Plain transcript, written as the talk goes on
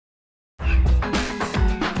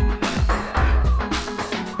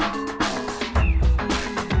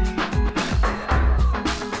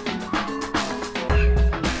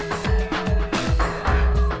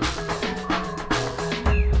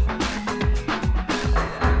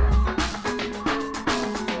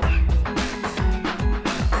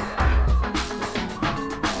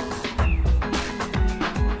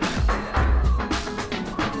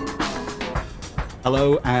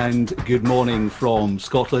Hello and good morning from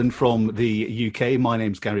Scotland, from the UK. My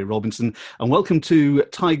name's Gary Robinson and welcome to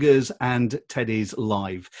Tigers and Teddies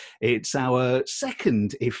Live. It's our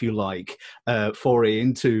second, if you like, foray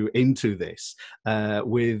into this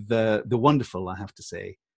with the wonderful, I have to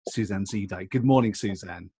say, Suzanne Zeedyk. Good morning,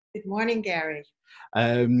 Suzanne. Good morning, Gary.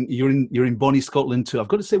 You're in bonny Scotland too. I've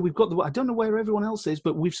got to say we've got I don't know where everyone else is,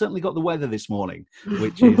 but we've certainly got the weather this morning,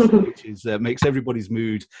 which is makes everybody's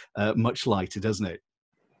mood much lighter, doesn't it?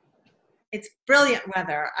 It's brilliant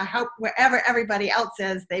weather. I hope wherever everybody else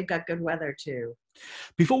is, they've got good weather too.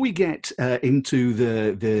 Before we get into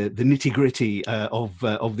the nitty gritty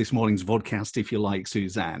of this morning's vodcast, if you like,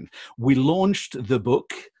 Suzanne, we launched the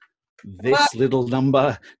book, this little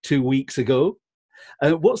number, 2 weeks ago.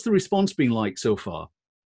 What's the response been like so far?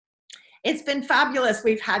 It's been fabulous.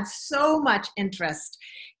 We've had so much interest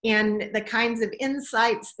in the kinds of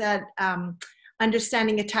insights that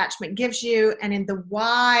understanding attachment gives you and in the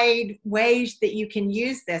wide ways that you can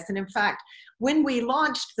use this. And in fact, when we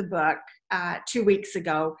launched the book 2 weeks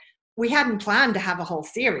ago, we hadn't planned to have a whole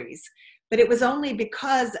series, but it was only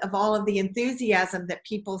because of all of the enthusiasm that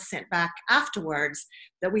people sent back afterwards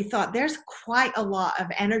that we thought there's quite a lot of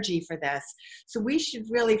energy for this. So we should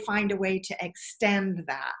really find a way to extend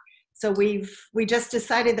that. So we just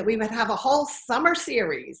decided that we would have a whole summer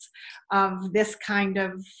series of this kind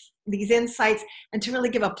of these insights and to really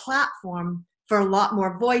give a platform for a lot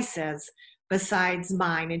more voices besides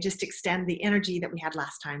mine and just extend the energy that we had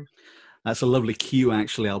last time. That's a lovely cue,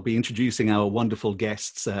 actually. I'll be introducing our wonderful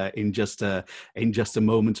guests in just a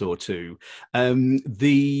moment or two.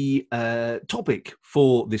 The topic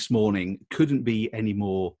for this morning couldn't be any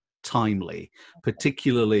more timely,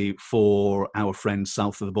 particularly for our friends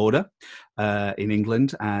south of the border in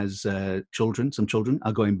England, as some children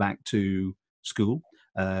are going back to school.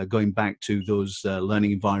 Going back to those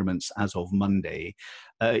learning environments as of Monday.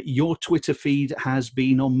 Your Twitter feed has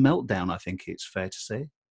been on meltdown, I think it's fair to say.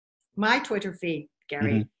 My Twitter feed,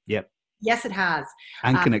 Gary. Mm-hmm. Yep. Yes, it has.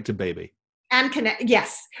 And Connected Baby.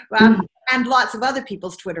 Yes. And lots of other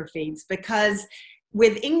people's Twitter feeds, because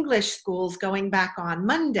with English schools going back on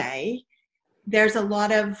Monday, there's a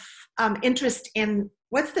lot of interest in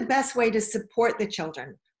what's the best way to support the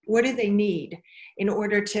children. What do they need in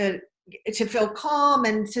order to feel calm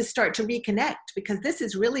and to start to reconnect, because this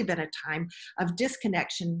has really been a time of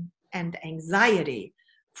disconnection and anxiety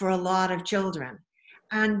for a lot of children.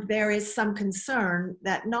 And there is some concern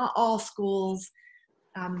that not all schools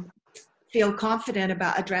feel confident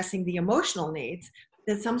about addressing the emotional needs,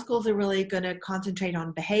 that some schools are really going to concentrate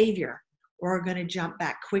on behavior or are going to jump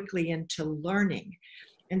back quickly into learning.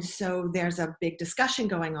 And so there's a big discussion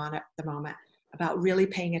going on at the moment about really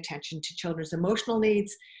paying attention to children's emotional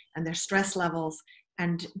needs and their stress levels,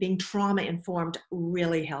 and being trauma informed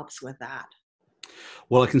really helps with that.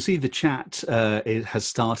 Well, I can see the chat it has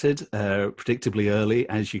started predictably early,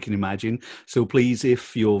 as you can imagine. So please,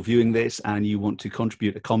 if you're viewing this and you want to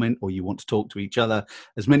contribute a comment or you want to talk to each other,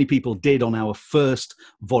 as many people did on our first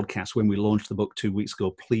vodcast when we launched the book 2 weeks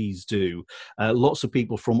ago, please do. Lots of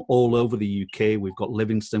people from all over the UK. We've got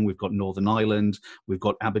Livingston, we've got Northern Ireland, we've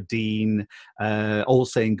got Aberdeen, all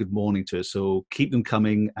saying good morning to us. So keep them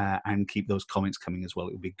coming and keep those comments coming as well.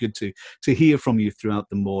 It would be good to hear from you throughout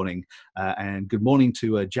the morning. And good morning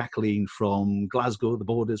to Jacqueline from Glasgow, the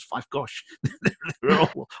borders. Gosh, they're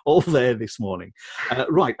all there this morning.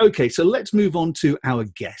 Right, okay, so let's move on to our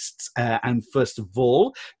guests. And first of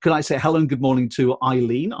all, could I say hello and good morning to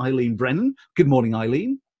Eileen Brennan. Good morning,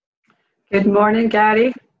 Eileen. Good morning,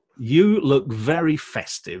 Gary. You look very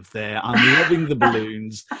festive there. I'm loving the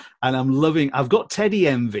balloons, and I've got Teddy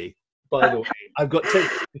envy, by the way. I've got Teddy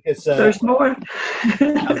because there's more.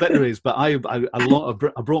 I bet there is, but I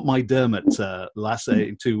brought my Dermot 2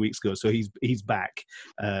 weeks ago, so he's back.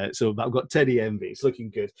 So I've got Teddy envy. It's looking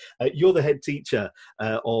good. You're the head teacher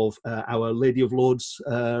of Our Lady of Lourdes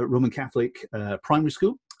Roman Catholic primary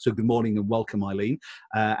school. So good morning and welcome, Eileen.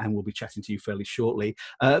 And we'll be chatting to you fairly shortly.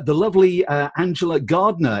 The lovely Angela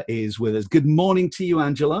Gardner is with us. Good morning to you,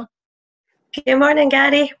 Angela. Good morning,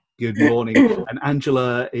 Gary. Good morning. And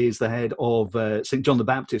Angela is the head of St. John the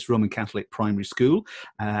Baptist Roman Catholic Primary School.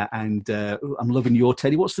 And I'm loving your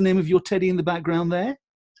Teddy. What's the name of your Teddy in the background there?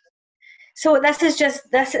 So this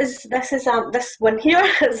one here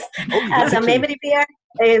as a memory bear.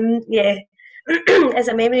 As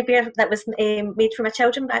a memory bear that was made for my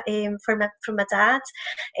children, but from my dad.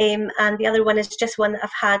 And the other one is just one that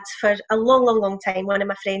I've had for a long time. One of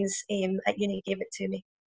my friends at uni gave it to me.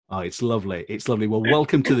 Oh, it's lovely. It's lovely. Well,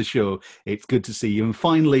 welcome to the show. It's good to see you. And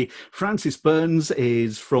finally, Frances Burns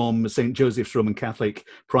is from St. Joseph's Roman Catholic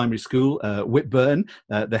Primary School, Whitburn,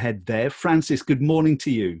 the head there. Frances, good morning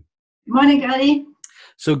to you. Good morning, Gary.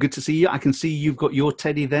 So good to see you. I can see you've got your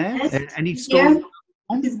teddy there. Yes, Any story?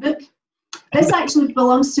 This book. This actually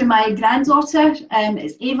belongs to my granddaughter.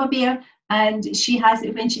 It's Ava Bear, and she has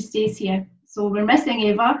it when she stays here. So we're missing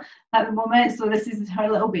Ava at the moment, so this is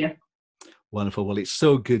her little bear. Wonderful. Well, it's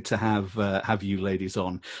so good to have you ladies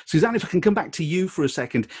on. Suzanne, if I can come back to you for a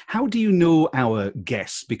second, how do you know our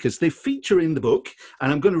guests? Because they feature in the book,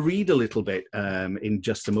 and I'm going to read a little bit in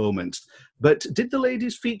just a moment. But did the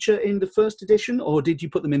ladies feature in the first edition, or did you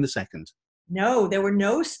put them in the second? No, there were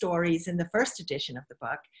no stories in the first edition of the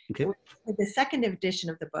book. Okay. With the second edition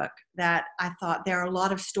of the book, that I thought there are a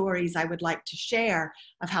lot of stories I would like to share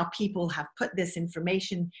of how people have put this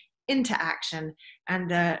information into action, and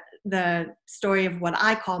the story of what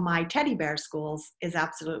I call my teddy bear schools is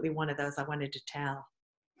absolutely one of those I wanted to tell.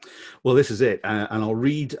 Well, this is it, and I'll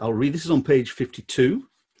read. This is on page 52.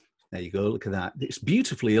 There you go. Look at that. It's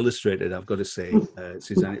beautifully illustrated, I've got to say,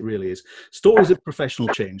 Suzanne. It really is. Stories of professional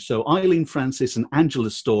change. So Eileen, Frances, and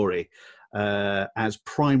Angela's story as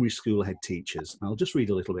primary school head teachers. I'll just read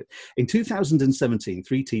a little bit. In 2017,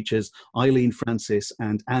 3 teachers, Eileen, Frances,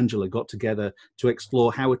 and Angela, got together to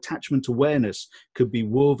explore how attachment awareness could be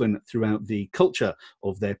woven throughout the culture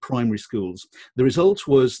of their primary schools. The result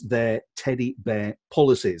was their teddy bear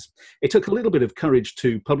policies. It took a little bit of courage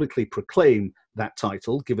to publicly proclaim that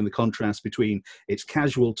title, given the contrast between its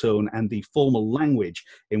casual tone and the formal language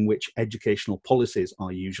in which educational policies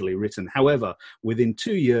are usually written. However, within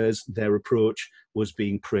 2 years, their approach was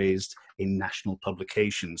being praised in national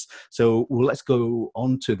publications. So let's go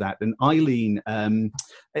on to that. And Eileen,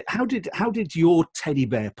 how did your teddy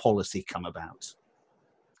bear policy come about?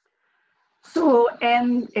 So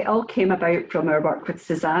it all came about from our work with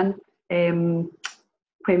Suzanne.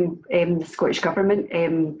 When the Scottish Government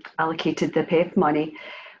allocated the PEF money,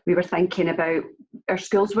 we were thinking about, our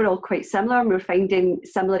schools were all quite similar, and we were finding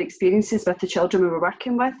similar experiences with the children we were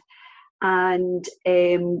working with. And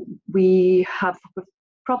we've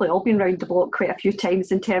probably all been round the block quite a few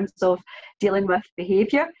times in terms of dealing with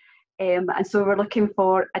behaviour. And so we're looking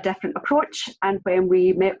for a different approach. And when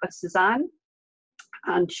we met with Suzanne,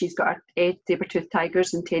 and she's got our saber-toothed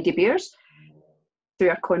tigers and teddy bears, through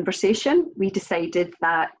our conversation, we decided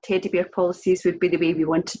that teddy bear policies would be the way we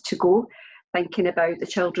wanted to go, thinking about the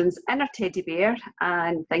children's inner teddy bear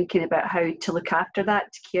and thinking about how to look after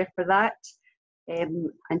that, to care for that, and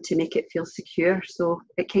to make it feel secure. So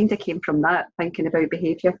it kind of came from that, thinking about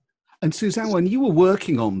behaviour. And Suzanne, when you were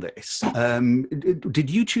working on this, did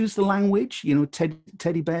you choose the language? You know,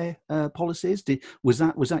 teddy bear policies. Was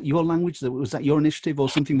that your language? Was that your initiative, or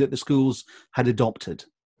something that the schools had adopted?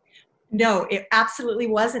 No, it absolutely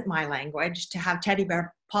wasn't my language to have teddy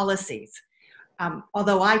bear policies.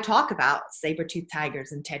 Although I talk about saber-toothed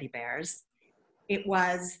tigers and teddy bears, it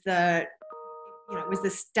was the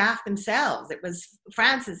staff themselves. It was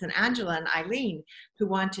Frances and Angela and Eileen who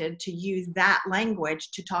wanted to use that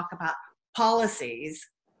language to talk about policies,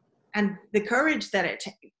 and the courage that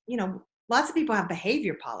lots of people have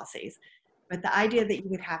behavior policies, but the idea that you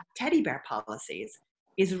would have teddy bear policies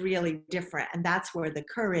is really different. And that's where the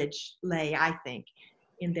courage lay, I think,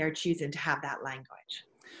 in their choosing to have that language.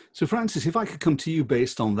 So Frances, if I could come to you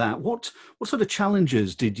based on that, what sort of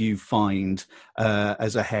challenges did you find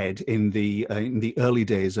as a head in the early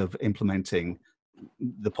days of implementing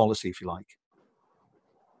the policy, if you like?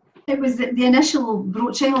 It was the initial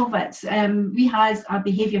broaching of it. We had a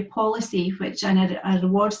behaviour policy, which and a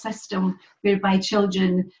reward system whereby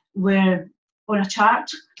children were on a chart,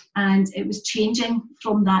 and it was changing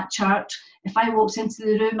from that chart. If I walked into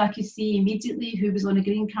the room, I could see immediately who was on a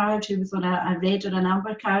green card, who was on a red or an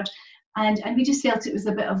amber card, and we just felt it was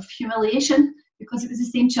a bit of humiliation because it was the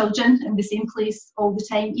same children in the same place all the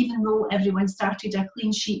time, even though everyone started a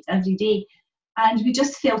clean sheet every day, and we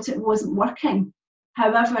just felt it wasn't working.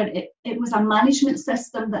 However, it was a management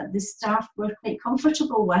system that the staff were quite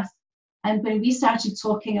comfortable with. And when we started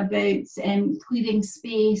talking about clearing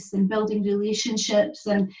space and building relationships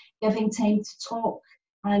and giving time to talk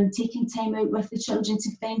and taking time out with the children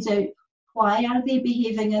to find out why are they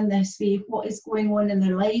behaving in this way, what is going on in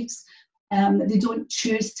their lives. They don't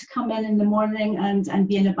choose to come in the morning and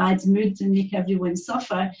be in a bad mood and make everyone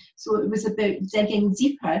suffer. So it was about digging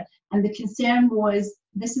deeper. And the concern was,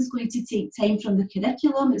 this is going to take time from the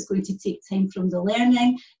curriculum, it's going to take time from the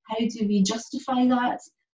learning. How do we justify that?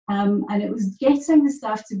 And it was getting the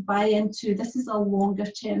staff to buy into, this is a longer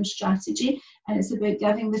term strategy, and it's about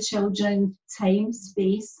giving the children time,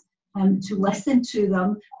 space, to listen to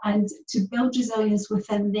them and to build resilience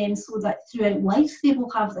within them so that throughout life they will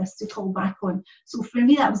have this to fall back on. So for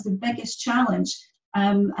me, that was the biggest challenge.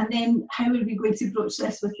 And then how are we going to broach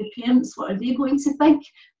this with the parents? What are they going to think?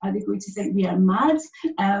 Are they going to think we are mad?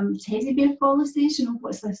 Teddy bear policies,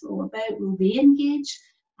 what's this all about? Will they engage?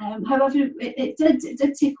 However, it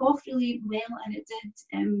did take off really well, and it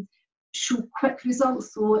did show quick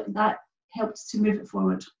results, so that helped to move it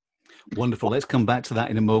forward. Wonderful. Let's come back to that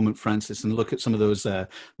in a moment, Frances, and look at some of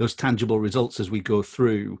those tangible results as we go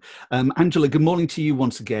through. Angela, good morning to you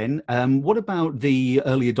once again. What about the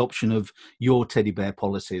early adoption of your teddy bear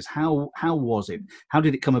policies? How was it? How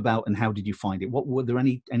did it come about, and how did you find it? What were there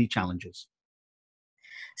any challenges?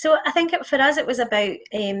 So I think for us it was about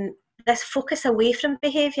this focus away from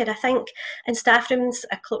behaviour. I think in staff rooms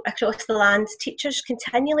across the land, teachers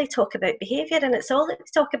continually talk about behaviour, and it's all that we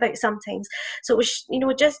talk about sometimes. So it was,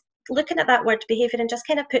 just looking at that word behaviour and just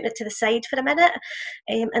kind of putting it to the side for a minute,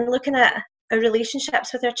 and looking at our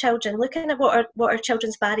relationships with our children, looking at what our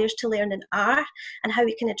children's barriers to learning are and how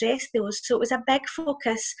we can address those. So it was a big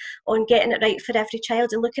focus on getting it right for every child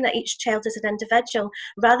and looking at each child as an individual,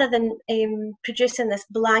 rather than producing this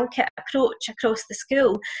blanket approach across the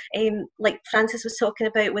school, like Frances was talking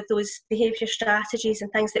about with those behaviour strategies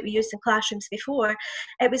and things that we used in classrooms before.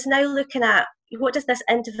 It was now looking at what does this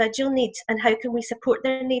individual need and how can we support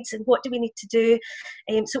their needs and what do we need to do.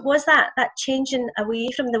 So it was that changing away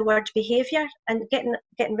from the word behaviour and getting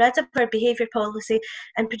rid of our behaviour policy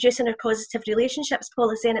and producing our positive relationships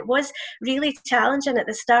policy. And it was really challenging at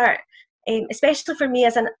the start, especially for me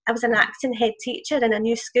I was an acting head teacher in a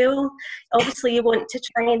new school. Obviously you want to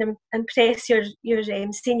try and impress your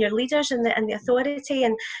senior leaders and the authority,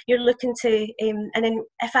 and you're looking to and then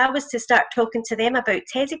if I was to start talking to them about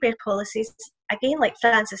teddy bear policies, again, like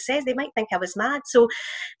Frances says, they might think I was mad. So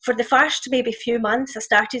for the first maybe few months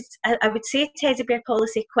I would say teddy bear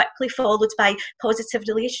policy, quickly followed by positive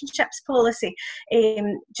relationships policy,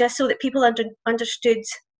 just so that people understood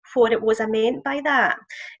what it was I meant by that.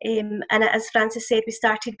 And as Frances said, we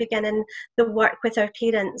started beginning the work with our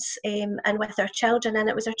parents and with our children, and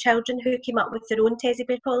it was our children who came up with their own teddy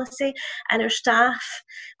bear policy, and our staff,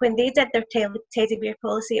 when they did their teddy bear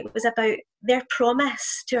policy, it was about their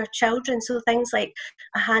promise to our children. So things like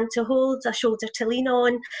a hand to hold, a shoulder to lean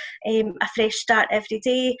on, a fresh start every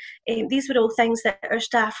day. These were all things that our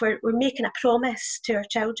staff were making a promise to our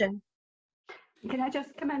children. Can I just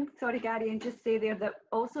come in, sorry Gary, and just say there that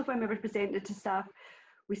also when we were presented to staff,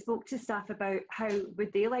 we spoke to staff about how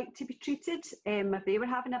would they like to be treated if they were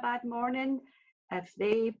having a bad morning, if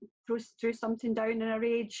they threw something down in a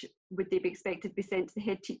rage, would they be expected to be sent to the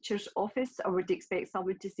head teacher's office, or would they expect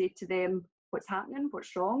someone to say to them, what's happening,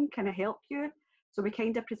 what's wrong, can I help you? So we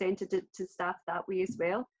kind of presented it to staff that way as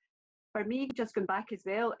well. For me, just going back as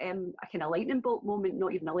well, a kind of lightning bolt moment,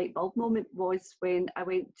 not even a light bulb moment, was when I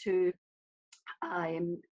went to a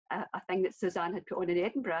thing that Suzanne had put on in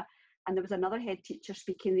Edinburgh, and there was another head teacher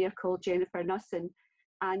speaking there called Jennifer Nussin,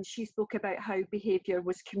 and she spoke about how behaviour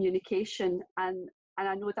was communication, and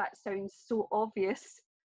I know that sounds so obvious,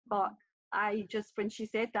 but when she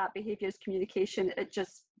said that behaviour is communication, it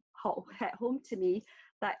just hit home to me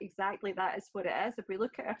that exactly that is what it is. If we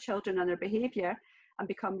look at our children and their behaviour and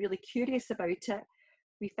become really curious about it,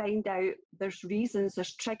 we find out there's reasons,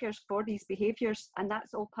 there's triggers for these behaviours, and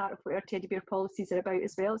that's all part of what our teddy bear policies are about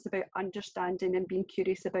as well. It's about understanding and being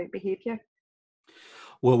curious about behaviour.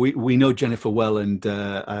 Well, we know Jennifer well, and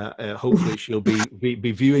hopefully she'll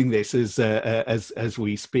be viewing this as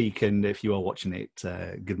we speak. And if you are watching it,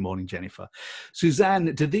 good morning, Jennifer.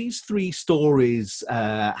 Suzanne, do these three stories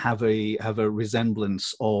have a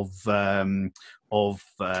resemblance of a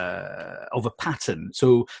pattern?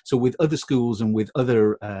 So with other schools and with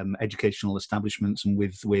other educational establishments and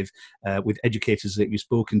with educators that you've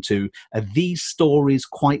spoken to, are these stories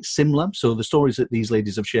quite similar? So the stories that these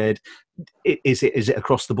ladies have shared, is it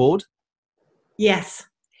across the board? Yes.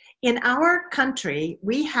 In our country,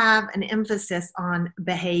 we have an emphasis on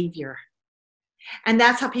behavior. And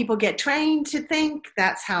that's how people get trained to think.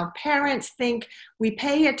 That's how parents think. We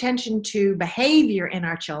pay attention to behavior in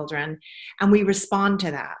our children and we respond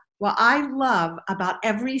to that. Well, I love about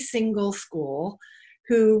every single school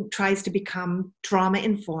who tries to become trauma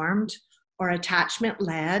informed or attachment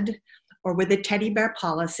led or with a teddy bear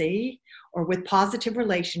policy or with positive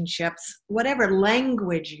relationships, whatever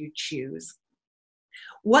language you choose.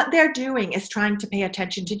 What they're doing is trying to pay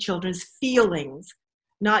attention to children's feelings,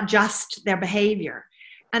 not just their behavior.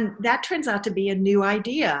 And that turns out to be a new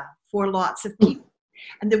idea for lots of people.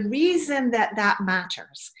 And the reason that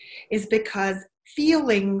matters is because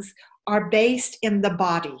feelings are based in the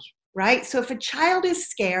body. right? So if a child is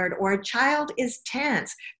scared or a child is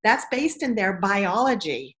tense, that's based in their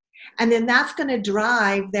biology. And then that's going to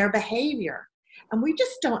drive their behavior. And we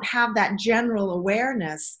just don't have that general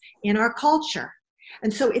awareness in our culture.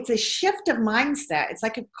 And so it's a shift of mindset. It's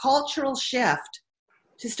like a cultural shift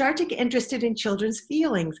to start to get interested in children's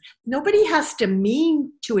feelings. Nobody has to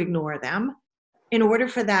mean to ignore them in order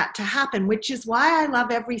for that to happen, which is why I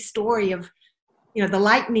love every story of, you know, the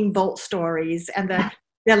lightning bolt stories and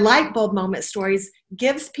the light bulb moment stories.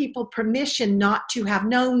 Gives people permission not to have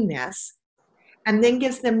known this, and then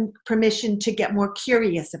gives them permission to get more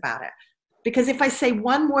curious about it. Because if I say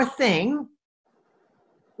one more thing,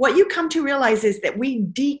 what you come to realize is that we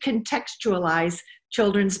decontextualize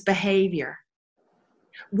children's behavior.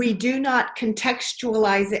 We do not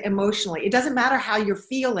contextualize it emotionally. It doesn't matter how you're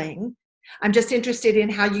feeling. I'm just interested in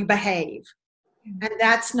how you behave. And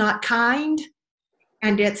that's not kind,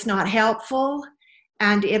 and it's not helpful,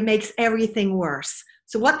 and it makes everything worse.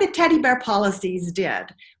 So what the teddy bear policies did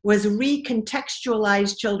was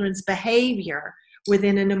recontextualize children's behavior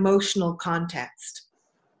within an emotional context.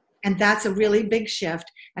 And that's a really big shift,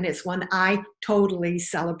 and it's one I totally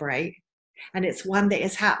celebrate. And it's one that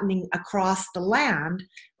is happening across the land,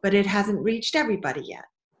 but it hasn't reached everybody yet.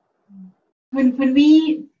 When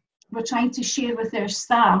we were trying to share with our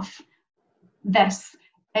staff this,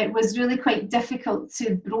 it was really quite difficult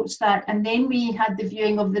to broach that. And then we had the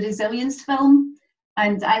viewing of the resilience film,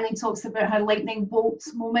 and Eileen talks about her lightning bolt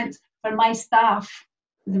moment. For my staff,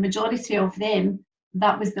 the majority of them,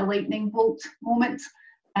 that was the lightning bolt moment.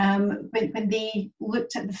 When they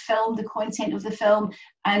looked at the film, the content of the film,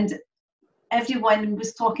 and everyone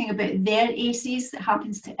was talking about their ACEs. It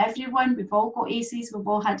happens to everyone. We've all got ACEs. We've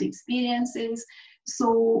all had experiences.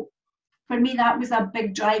 So for me, that was a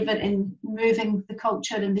big driver in moving the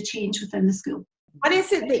culture and the change within the school. What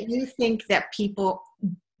is it that you think that people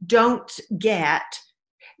don't get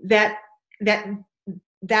that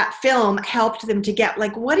film helped them to get?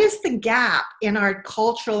 Like, what is the gap in our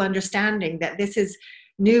cultural understanding that this is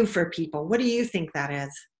new for people? What do you think that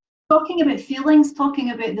is? Talking about feelings,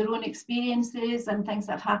 talking about their own experiences and things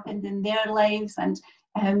that have happened in their lives, and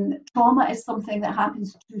trauma is something that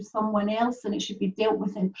happens to someone else, and it should be dealt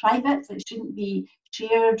with in private. It shouldn't be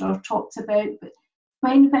shared or talked about. But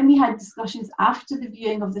when we had discussions after the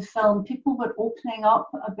viewing of the film, people were opening up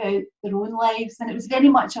about their own lives, and it was very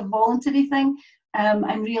much a voluntary thing,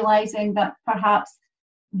 and realising that perhaps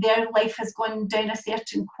their life has gone down a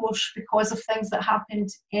certain course because of things that happened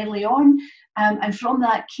early on. And from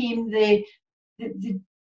that came the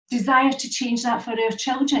desire to change that for our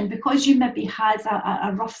children. Because you maybe had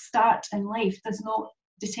a rough start in life does not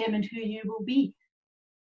determine who you will be.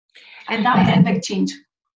 And that was a big change.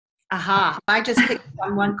 Aha. I just picked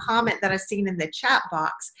on one comment that I've seen in the chat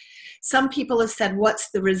box. Some people have said,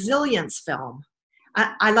 what's the resilience film?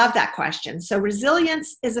 I love that question. So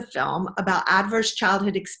Resilience is a film about adverse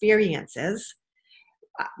childhood experiences,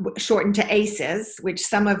 shortened to ACEs, which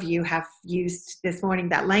some of you have used this morning,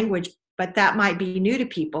 that language, but that might be new to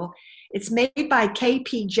people. It's made by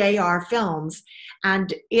KPJR Films,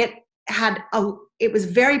 and it was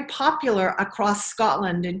very popular across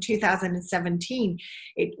Scotland in 2017.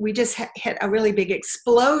 We just hit a really big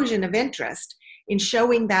explosion of interest in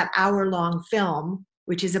showing that hour-long film,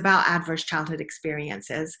 which is about adverse childhood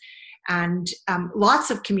experiences. And lots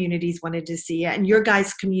of communities wanted to see it, and your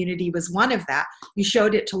guys' community was one of that. You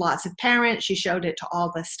showed it to lots of parents, you showed it to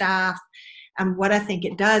all the staff, and what I think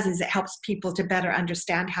it does is it helps people to better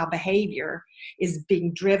understand how behavior is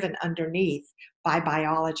being driven underneath by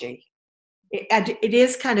biology. It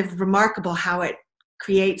is kind of remarkable how it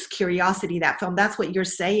creates curiosity, that film. That's what you're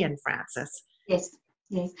saying, Frances. Yes,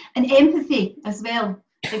 and empathy as well.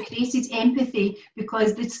 It created empathy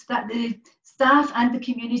because the staff and the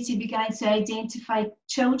community began to identify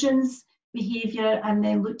children's behaviour, and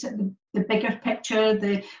then looked at the bigger picture,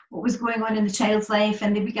 what was going on in the child's life,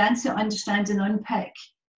 and they began to understand and unpick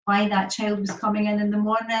why that child was coming in the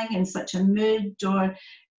morning in such a mood, or,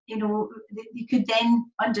 you know, you could then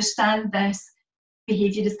understand this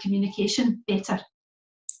behaviour as communication better.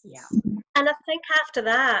 Yeah. And I think after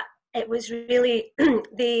that, it was really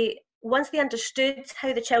once they understood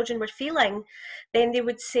how the children were feeling, then they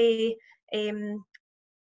would say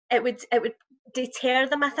it would deter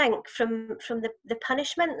them, I think, from the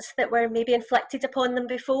punishments that were maybe inflicted upon them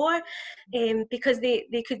before, because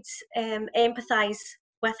they could empathise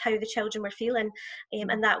with how the children were feeling,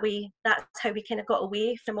 and that way, that's how we kind of got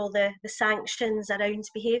away from all the sanctions around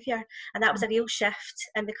behaviour, and that was a real shift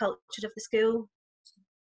in the culture of the school.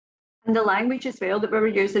 And the language as well that we were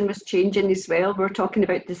using was changing as well. We were talking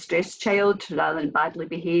about distressed child rather than badly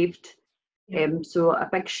behaved. So a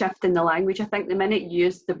big shift in the language. I think the minute you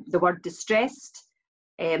use the word distressed,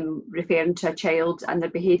 referring to a child and their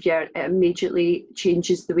behaviour, it immediately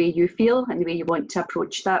changes the way you feel and the way you want to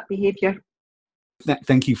approach that behaviour.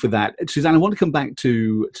 Thank you for that. Suzanne, I want to come back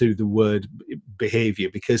to the word behaviour,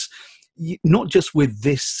 because not just with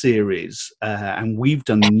this series, and we've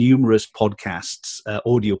done numerous podcasts,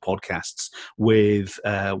 audio podcasts with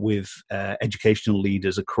educational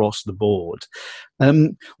leaders across the board.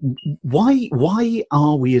 Why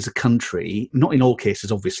are we as a country, not in all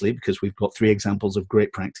cases obviously, because we've got 3 examples of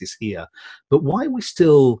great practice here, but why are we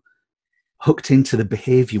still hooked into the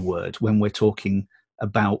behaviour word when we're talking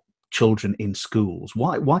about children in schools?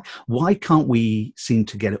 Why can't we seem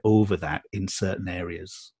to get over that in certain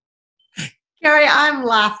areas? Carrie, I'm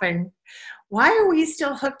laughing. Why are we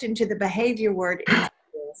still hooked into the behavior word in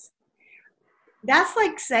schools? That's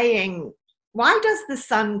like saying, why does the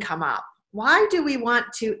sun come up? Why do we want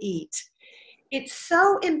to eat? It's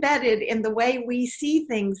so embedded in the way we see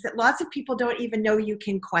things that lots of people don't even know you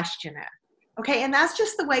can question it. Okay, and that's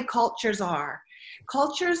just the way cultures are.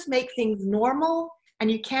 Cultures make things normal,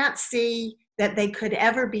 and you can't see that they could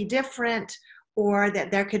ever be different, or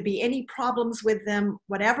that there could be any problems with them.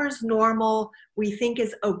 Whatever's normal, we think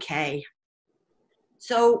is okay.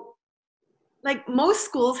 So, like, most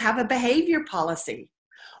schools have a behavior policy.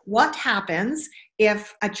 What happens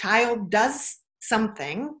if a child does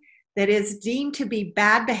something that is deemed to be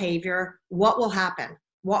bad behavior? What will happen?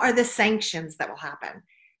 What are the sanctions that will happen?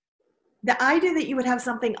 The idea that you would have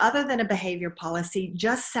something other than a behavior policy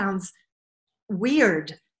just sounds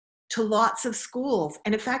weird to lots of schools.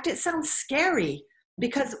 And in fact, it sounds scary,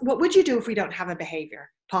 because what would you do if we don't have a behavior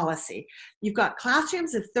policy? You've got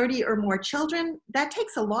classrooms of 30 or more children. That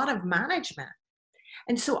takes a lot of management.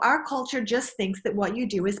 And so our culture just thinks that what you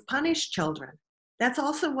do is punish children. That's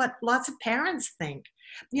also what lots of parents think.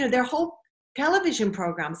 You know, their whole television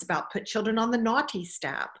programs about put children on the naughty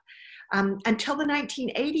step. Until the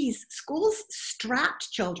 1980s, schools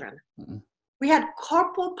strapped children. Mm-hmm. We had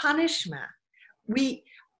corporal punishment.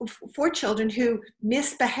 For children who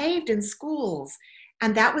misbehaved in schools.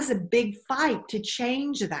 And that was a big fight to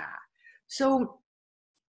change that. So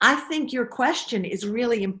I think your question is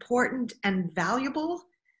really important and valuable,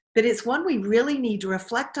 but it's one we really need to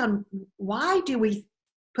reflect on. Why do we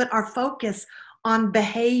put our focus on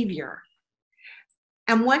behavior?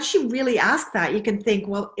 And once you really ask that, you can think,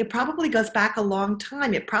 well, it probably goes back a long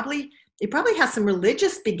time. It probably has some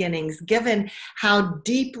religious beginnings, given how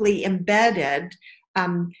deeply embedded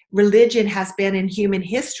religion has been in human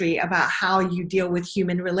history about how you deal with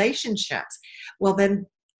human relationships. Well, then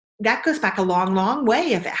that goes back a long, long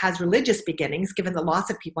way if it has religious beginnings, given that lots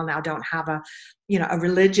of people now don't have a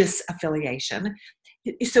religious affiliation.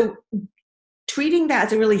 So treating that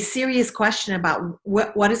as a really serious question about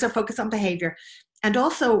what is our focus on behavior, and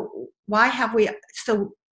also why have we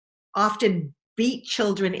so often beat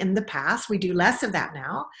children in the past? We do less of that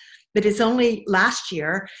now. But it's only last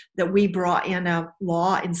year that we brought in a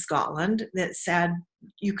law in Scotland that said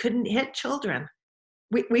you couldn't hit children.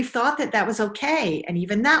 We've thought that was okay, and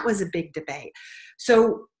even that was a big debate.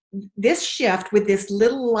 So this shift with this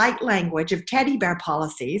little light language of teddy bear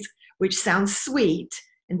policies, which sounds sweet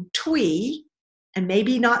and twee and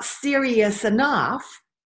maybe not serious enough,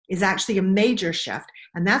 is actually a major shift.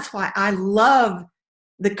 And that's why I love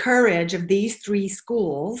the courage of these 3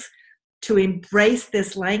 schools to embrace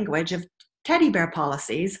this language of teddy bear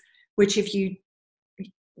policies, which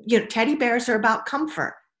teddy bears are about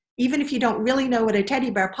comfort. Even if you don't really know what a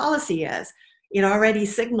teddy bear policy is, it already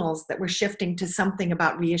signals that we're shifting to something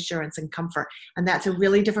about reassurance and comfort. And that's a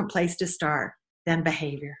really different place to start than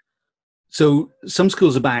behavior. So some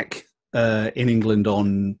schools are back in England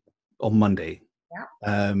on Monday.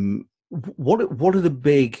 Yeah. What are the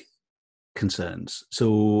big concerns?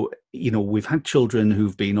 So, we've had children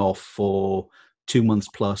who've been off for 2 months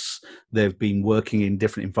plus. They've been working in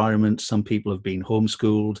different environments. Some people have been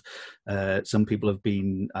homeschooled. Some people have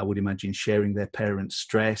been, I would imagine, sharing their parents'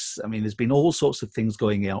 stress. I mean, there's been all sorts of things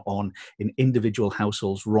going on in individual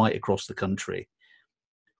households right across the country.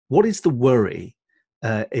 What is the worry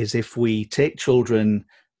is if we take children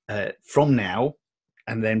from now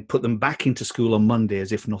and then put them back into school on Monday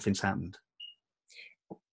as if nothing's happened?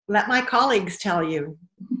 Let my colleagues tell you.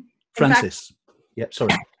 Frances.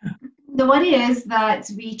 Sorry. The worry is that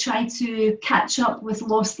we try to catch up with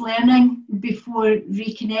lost learning before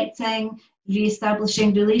reconnecting,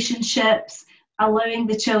 re-establishing relationships, allowing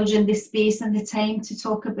the children the space and the time to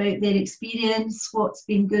talk about their experience, what's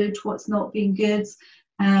been good, what's not been good,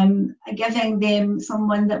 giving them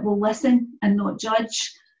someone that will listen and not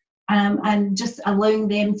judge, and just allowing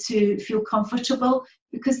them to feel comfortable,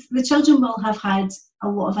 because the children will have had a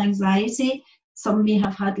lot of anxiety. Some may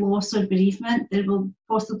have had loss or bereavement. There will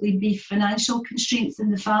possibly be financial constraints in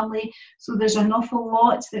the family. So there's an awful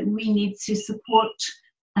lot that we need to support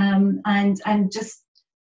and just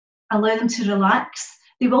allow them to relax.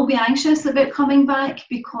 They will be anxious about coming back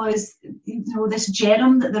because, you know, this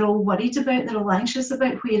germ that they're all worried about, they're all anxious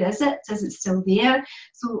about, where is it? Is it still there?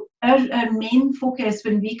 So our main focus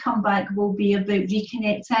when we come back will be about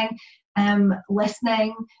reconnecting,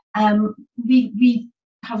 listening. We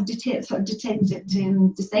have decided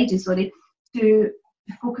to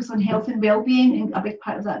focus on health and well-being, and a big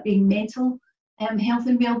part of that being mental health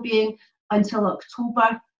and well-being until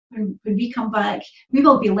October. When we come back, we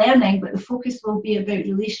will be learning, but the focus will be about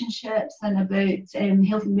relationships and about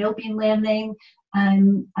health and wellbeing learning,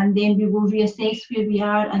 and then we will reassess where we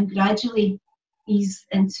are and gradually ease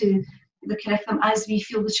into the curriculum as we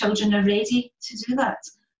feel the children are ready to do that.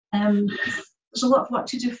 There's a lot of work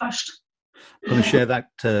to do first. I'm going to share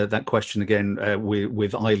that question again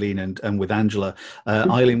with Eileen and with Angela.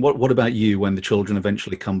 Eileen, what about you when the children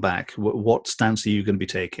eventually come back? What stance are you going to be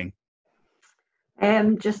taking?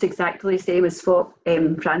 Just exactly the same as what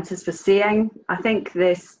Frances was saying. I think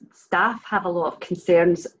the staff have a lot of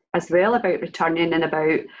concerns as well about returning and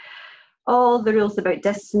about all the rules about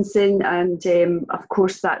distancing, and of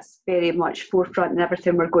course that's very much forefront in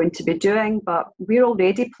everything we're going to be doing, but we're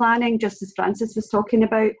already planning, just as Frances was talking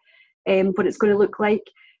about, what it's going to look like.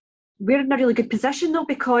 We're in a really good position though,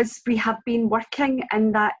 because we have been working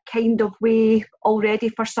in that kind of way already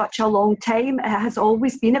for such a long time. It has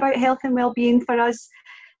always been about health and well-being for us.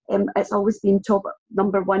 It's always been top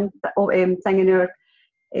number one thing in our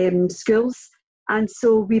schools. And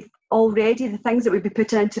so we've already, the things that we'd be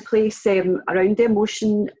putting into place around the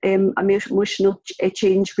emotional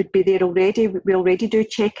change would be there already. We already do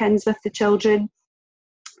check-ins with the children.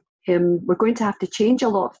 We're going to have to change a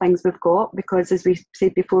lot of things we've got, because as we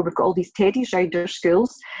said before, we've got all these teddies around our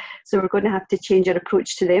schools, so we're going to have to change our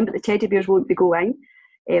approach to them, but the teddy bears won't be going.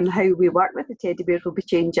 How we work with the teddy bears will be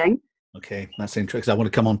changing. Okay, that's interesting. I want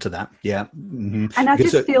to come on to that. Yeah. Mm-hmm. And I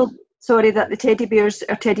just feel sorry that the teddy bears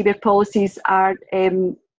or teddy bear policies are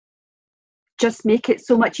just make it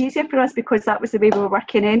so much easier for us, because that was the way we were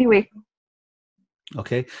working anyway.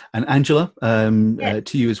 Okay, and Angela,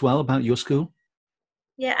 to you as well about your school.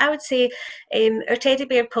 Yeah, I would say our teddy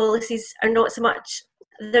bear policies are not so much,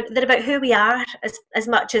 they're about who we are as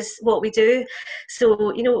much as what we do.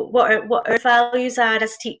 So, you know, what our values are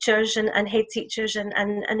as teachers and head teachers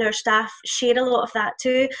and our staff share a lot of that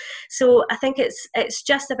too. So I think it's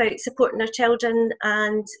just about supporting our children,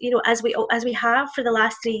 and, you know, as we have for the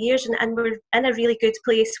last 3 years, and we're in a really good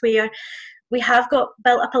place where we have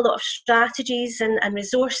built up a lot of strategies and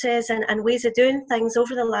resources and ways of doing things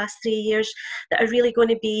over the last 3 years that are really going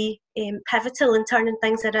to be pivotal in turning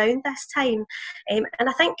things around this time. And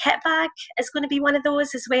I think kit bag is going to be one of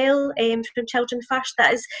those as well, from Children First.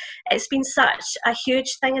 It's been such a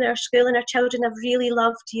huge thing in our school, and our children have really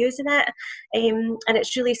loved using it, and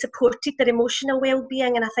it's really supported their emotional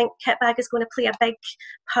well-being, and I think kit bag is going to play a big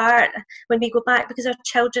part when we go back, because our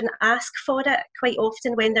children ask for it quite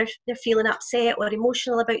often when they're feeling upset or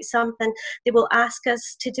emotional about something. They will ask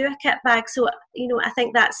us to do a kit bag. So, you know, I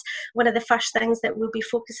think that's one of the first things that we'll be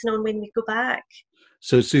focusing on when we go back.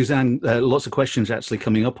 So Suzanne, lots of questions actually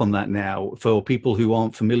coming up on that now. For people who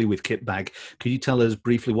aren't familiar with kit bag, could you tell us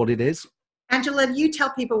briefly what it is? Angela, you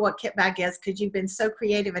tell people what kit bag is, because you've been so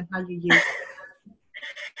creative in how you use it.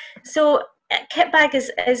 So kit bag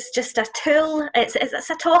is just a tool. It's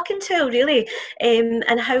a talking tool, really,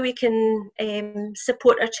 and how we can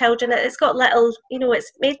support our children. It's got little, you know,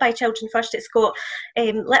 it's made by Children First. It's got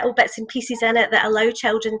little bits and pieces in it that allow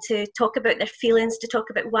children to talk about their feelings, to talk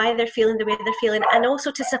about why they're feeling the way they're feeling, and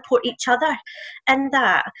also to support each other in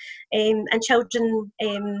that. And children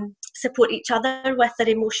support each other with their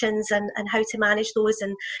emotions and how to manage those,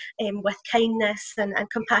 and with kindness and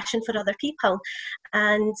compassion for other people.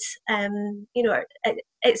 And you know,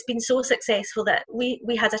 it's been so successful that we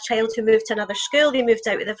had a child who moved to another school. They moved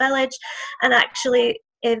out of the village, and actually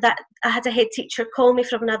that I had a head teacher call me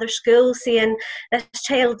from another school saying this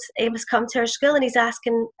child has come to our school and he's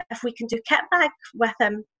asking if we can do kit bag with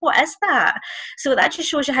him. What is that? So that just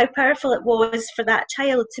shows you how powerful it was for that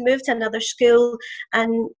child to move to another school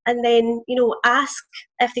and then, you know, ask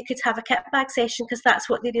if they could have a kit bag session, because that's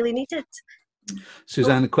what they really needed.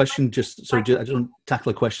 Suzanne, a question, I just want to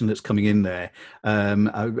tackle a question that's coming in there.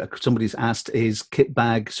 Somebody's asked, is kit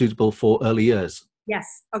bag suitable for early years? Yes.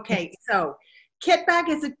 Okay. So kit bag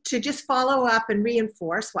is to just follow up and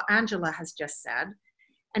reinforce what Angela has just said.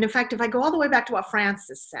 And in fact, if I go all the way back to what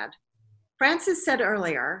Frances said, Frances said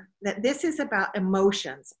earlier that this is about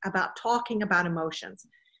emotions, about talking about emotions.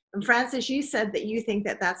 And Frances, you said that you think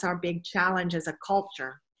that that's our big challenge as a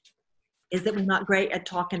culture, is that we're not great at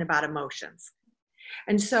talking about emotions.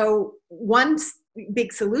 And so one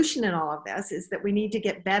big solution in all of this is that we need to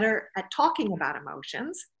get better at talking about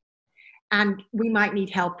emotions, and we might need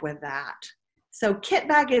help with that. So Kit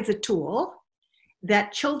Bag is a tool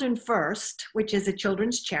that Children First, which is a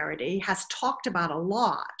children's charity, has talked about a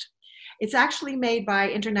lot. It's actually made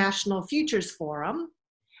by International Futures Forum,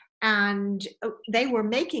 and they were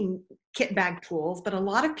making Kit Bag tools, but a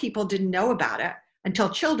lot of people didn't know about it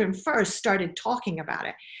until Children First started talking about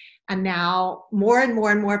it. And now more and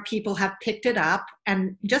more and more people have picked it up.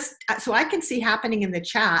 And just so I can see happening in the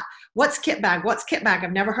chat, what's Kit Bag? What's Kit Bag?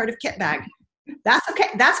 I've never heard of Kit Bag. That's okay.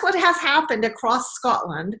 That's what has happened across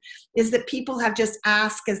Scotland, is that people have just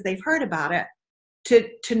asked as they've heard about it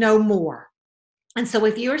to know more. And so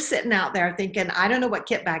if you're sitting out there thinking, I don't know what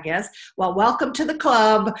Kit Bag is, well, welcome to the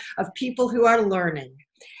club of people who are learning.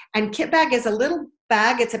 And Kit Bag is a little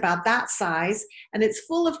bag. It's about that size. And it's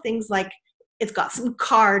full of things like, it's got some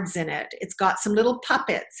cards in it. It's got some little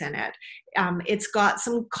puppets in it. It's got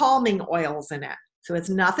some calming oils in it. So it's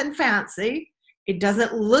nothing fancy. It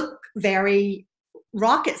doesn't look very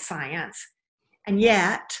rocket science. And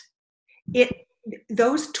yet,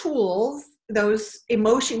 those tools, those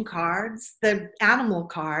emotion cards, the animal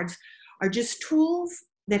cards, are just tools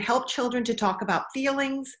that help children to talk about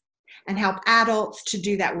feelings and help adults to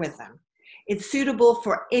do that with them. It's suitable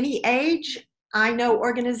for any age. I know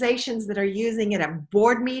organizations that are using it at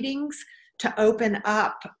board meetings to open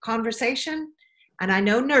up conversation, and I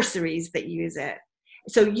know nurseries that use it.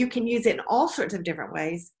 So you can use it in all sorts of different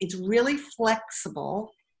ways. It's really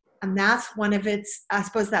flexible, and that's one of its, I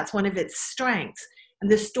suppose that's one of its strengths. And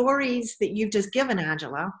the stories that you've just given,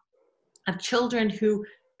 Angela, of children who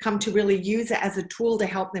come to really use it as a tool to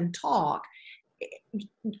help them talk,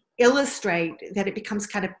 illustrate that it becomes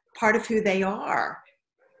kind of part of who they are.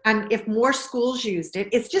 And if more schools used it,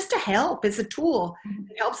 it's just a help. It's a tool.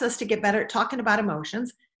 It helps us to get better at talking about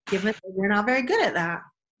emotions, given that we're not very good at that.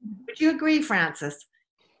 Would you agree, Frances?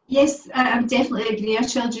 Yes, I definitely agree. Our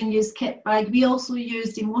children use Kit Bag. We also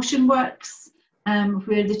used Emotion Works,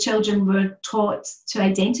 where the children were taught to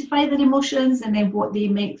identify their emotions and then what they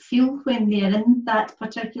might feel when they're in that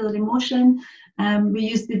particular emotion. We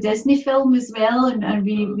used the Disney film as well, and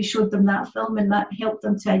we showed them that film, and that helped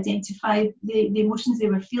them to identify the emotions they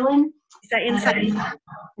were feeling. Is that Inside Out?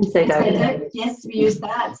 Inside Out. Yes, we used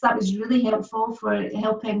that. So that was really helpful for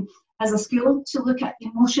helping as a school to look at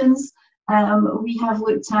emotions. We have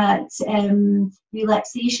looked at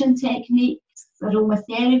relaxation techniques,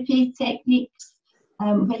 aromatherapy techniques.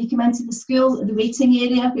 When you come into the school, the waiting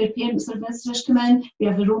area where parents or visitors come in, we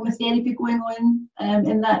have aromatherapy going on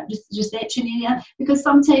in that reception area, because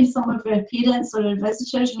sometimes some of our parents or our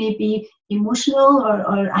visitors may be emotional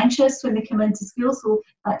or anxious when they come into school, so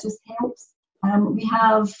that just helps. We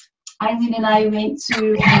have, Eileen and I went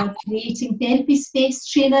to creating therapy space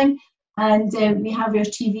training, and we have our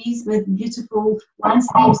TVs with beautiful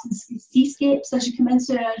landscapes and seascapes as you come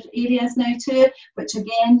into our areas now too, which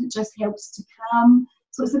again just helps to calm.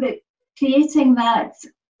 So it's about creating that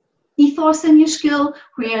ethos in your school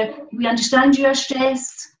where we understand you are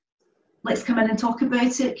stressed, let's come in and talk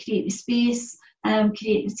about it, create the space,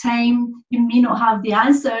 create the time. You may not have the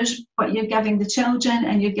answers, but you're giving the children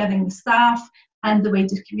and you're giving the staff and the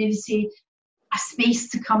wider community a space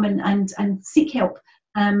to come in and seek help.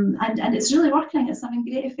 And it's really working. It's having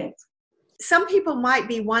great effect. Some people might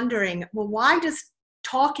be wondering, well, why does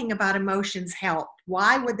talking about emotions help?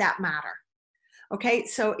 Why would that matter? Okay,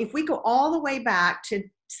 so if we go all the way back to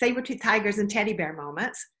Saber-Tooth Tigers and Teddy Bear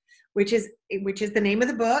Moments, which is the name of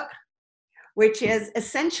the book, which is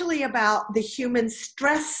essentially about the human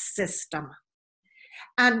stress system.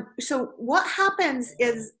 And so what happens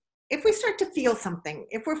is if we start to feel something,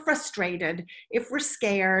 if we're frustrated, if we're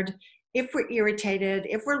scared, if we're irritated,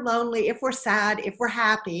 if we're lonely, if we're sad, if we're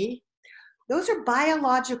happy, those are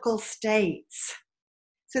biological states.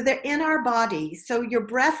 So they're in our body. So your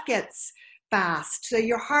breath gets fast. So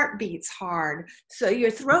your heart beats hard. So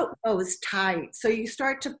your throat goes tight. So you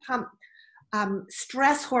start to pump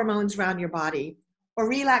stress hormones around your body or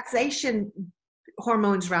relaxation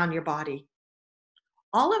hormones around your body.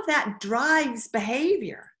 All of that drives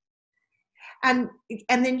behavior. And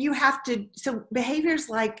then you have to, so behavior's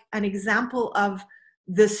like an example of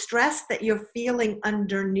the stress that you're feeling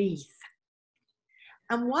underneath.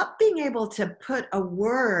 And what being able to put a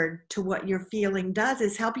word to what you're feeling does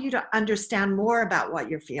is help you to understand more about what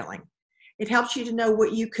you're feeling. It helps you to know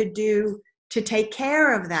what you could do to take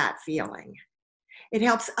care of that feeling. It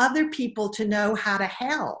helps other people to know how to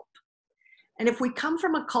help. And if we come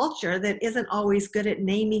from a culture that isn't always good at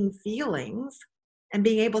naming feelings and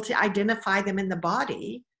being able to identify them in the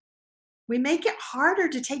body, we make it harder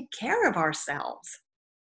to take care of ourselves.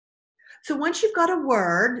 So once you've got a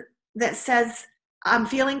word that says, I'm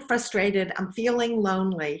feeling frustrated, I'm feeling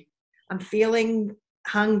lonely, I'm feeling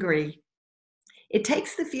hungry, it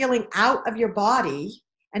takes the feeling out of your body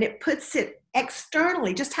and it puts it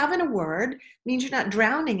externally. Just having a word means you're not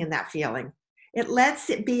drowning in that feeling. It lets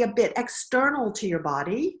it be a bit external to your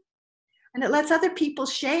body, and it lets other people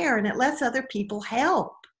share, and it lets other people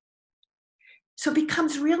help. So it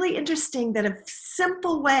becomes really interesting that a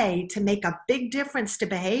simple way to make a big difference to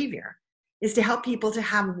behavior is to help people to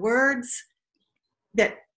have words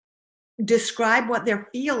that describe what they're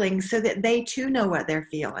feeling so that they too know what they're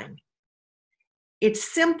feeling.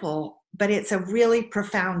 It's simple, but it's a really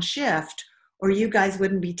profound shift, or you guys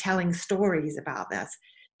wouldn't be telling stories about this.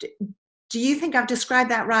 Do you think I've described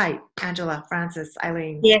that right, Angela, Frances,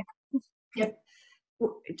 Eileen? Yeah. Yep.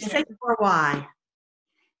 Say more why.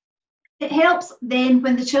 It helps then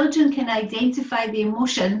when the children can identify the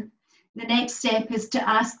emotion, the next step is to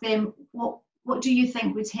ask them, what do you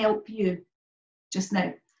think would help you just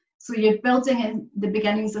now? So you're building in the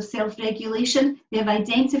beginnings of self-regulation. They have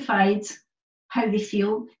identified how they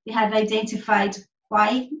feel. They have identified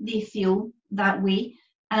why they feel that way.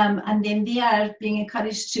 And then they are being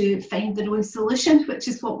encouraged to find their own solution, which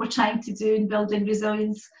is what we're trying to do in building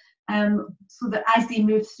resilience, so that as they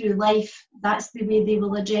move through life, that's the way they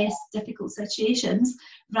will address difficult situations,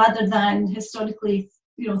 rather than historically,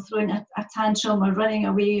 throwing a tantrum or running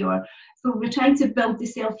away. So we're trying to build the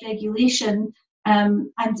self-regulation.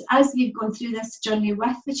 And as you've gone through this journey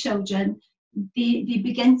with the children, they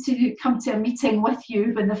begin to come to a meeting with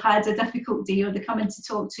you when they've had a difficult day, or they come in to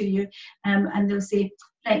talk to you, and they'll say,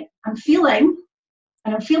 right, I'm feeling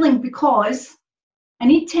because I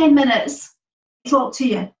need 10 minutes to talk to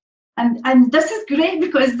you. And this is great,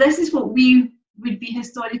 because this is what we would be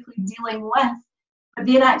historically dealing with. But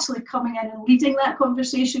they're actually coming in and leading that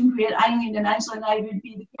conversation, where Eileen and Angela and I would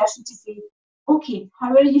be the person to say, okay,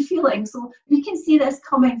 how are you feeling? So we can see this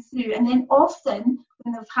coming through. And then often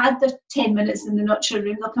when they've had their 10 minutes in the nurture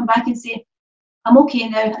room, they'll come back and say, I'm okay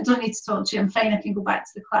now, I don't need to talk to you, I'm fine, I can go back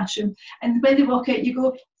to the classroom. And when they walk out, you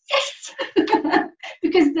go, yes!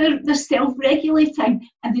 Because they're self-regulating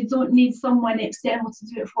and they don't need someone external to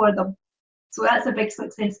do it for them. So that's a big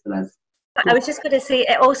success for us. I was just going to say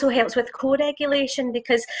it also helps with co-regulation,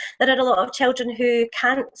 because there are a lot of children who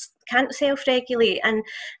can't self-regulate, and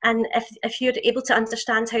if you're able to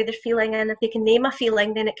understand how they're feeling, and if they can name a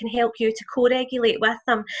feeling, then it can help you to co-regulate with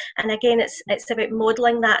them. And again, it's about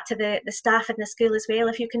modelling that to the staff in the school as well.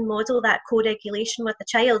 If you can model that co-regulation with the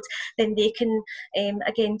child, then they can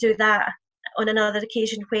again do that on another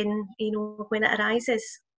occasion when it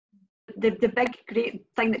arises. The big great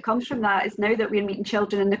thing that comes from that is now that we're meeting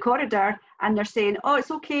children in the corridor and they're saying, oh,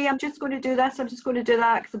 it's okay, I'm just going to do this, I'm just going to do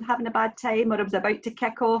that because I'm having a bad time, or I was about to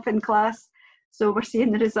kick off in class. So we're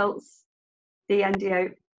seeing the results day in, day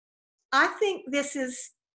out. I think this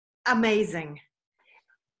is amazing.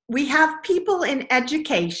 We have people in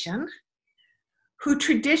education who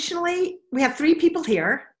traditionally, we have 3 people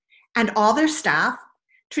here and all their staff.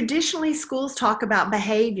 Traditionally, schools talk about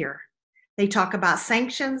behavior. They talk about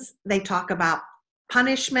sanctions, they talk about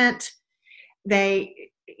punishment, they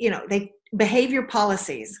behavior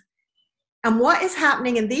policies. And what is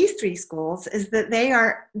happening in these 3 schools is that they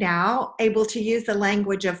are now able to use the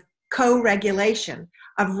language of co-regulation,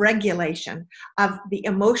 of regulation, of the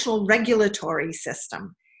emotional regulatory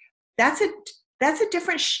system. That's a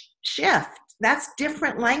different shift. That's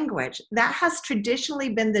different language. That has traditionally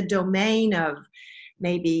been the domain of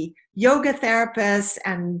maybe yoga therapists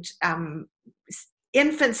and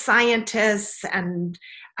infant scientists, and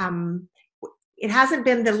it hasn't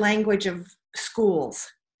been the language of schools.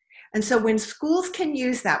 And so when schools can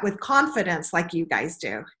use that with confidence, like you guys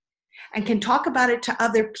do, and can talk about it to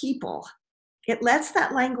other people, it lets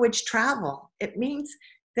that language travel. It means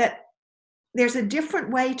that there's a different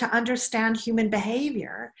way to understand human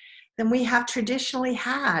behavior than we have traditionally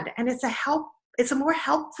had. And it's a more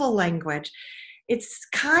helpful language. It's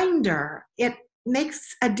kinder. It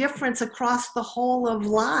makes a difference across the whole of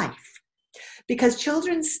life, because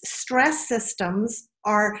children's stress systems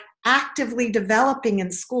are actively developing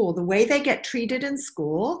in school. The way they get treated in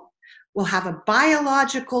school will have a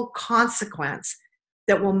biological consequence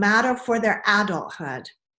that will matter for their adulthood.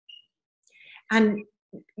 And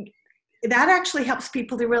that actually helps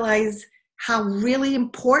people to realize how really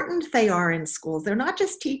important they are in schools. They're not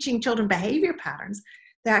just teaching children behavior patterns,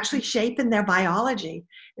 They're actually shaping their biology.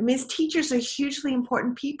 It means teachers are hugely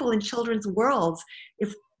important people in children's worlds,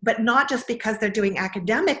 but not just because they're doing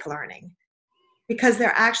academic learning, because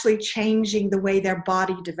they're actually changing the way their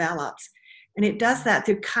body develops. And it does that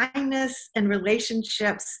through kindness and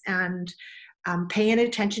relationships and paying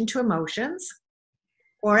attention to emotions,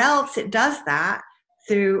 or else it does that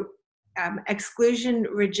through exclusion,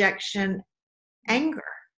 rejection, anger.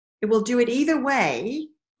 It will do it either way.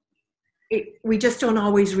 We just don't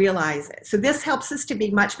always realize it. So this helps us to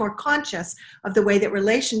be much more conscious of the way that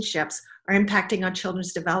relationships are impacting on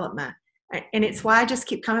children's development. And it's why I just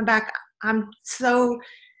keep coming back. I'm so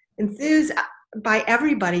enthused by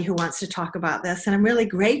everybody who wants to talk about this. And I'm really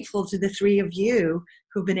grateful to the three of you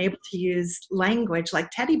who've been able to use language like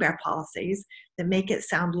teddy bear policies that make it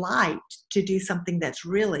sound light to do something that's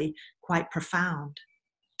really quite profound.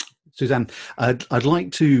 Suzanne, I'd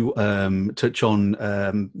like to touch on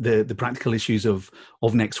the practical issues of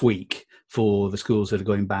next week for the schools that are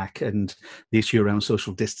going back, and the issue around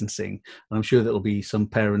social distancing. And I'm sure there'll be some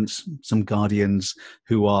parents, some guardians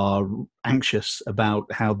who are anxious about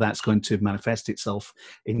how that's going to manifest itself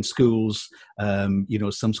in schools.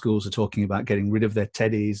 Some schools are talking about getting rid of their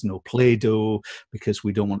teddies, no Play-Doh, because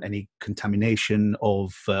we don't want any contamination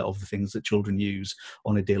of the things that children use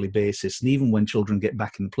on a daily basis. And even when children get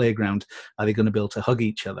back in the playground, are they going to be able to hug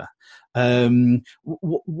each other?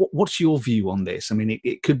 What's your view on this? I mean,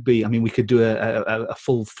 it could be, we could do a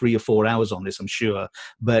full 3 or 4 hours on this, I'm sure,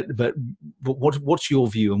 but what's your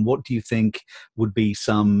view, and what do you think would be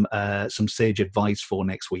some sage advice for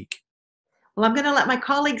next week? Well, I'm going to let my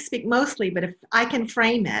colleagues speak mostly, but if I can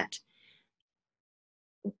frame it,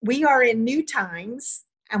 we are in new times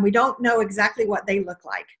and we don't know exactly what they look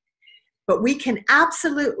like, but we can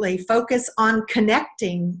absolutely focus on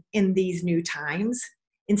connecting in these new times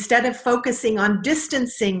instead of focusing on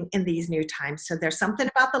distancing in these new times. So there's something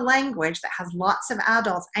about the language that has lots of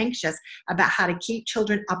adults anxious about how to keep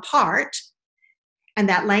children apart. And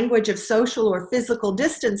that language of social or physical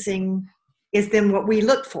distancing is then what we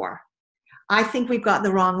look for. I think we've got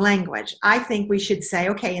the wrong language. I think we should say,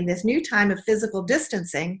 okay, in this new time of physical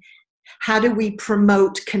distancing, how do we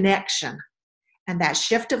promote connection? And that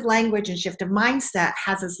shift of language and shift of mindset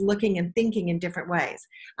has us looking and thinking in different ways.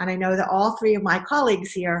 And I know that all three of my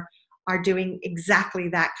colleagues here are doing exactly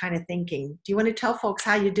that kind of thinking. Do you want to tell folks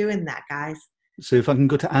how you're doing that, guys? So if I can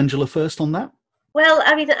go to Angela first on that. Well,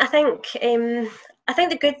 I think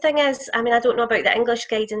the good thing is, I don't know about the English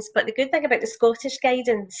guidance, but the good thing about the Scottish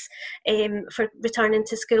guidance for returning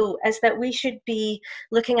to school is that we should be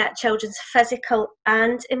looking at children's physical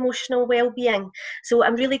and emotional well-being. So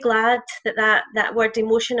I'm really glad that word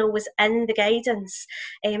emotional was in the guidance.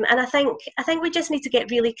 And I think we just need to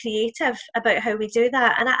get really creative about how we do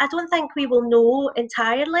that. And I don't think we will know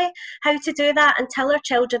entirely how to do that until our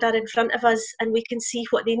children are in front of us and we can see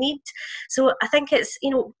what they need. So I think it's,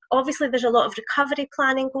 obviously there's a lot of recovery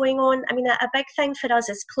planning going on. A big thing for us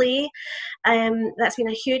is play. That's been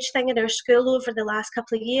a huge thing in our school over the last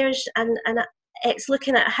couple of years, and it's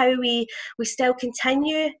looking at how we still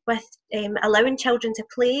continue with allowing children to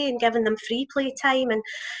play and giving them free play time,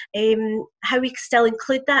 and how we still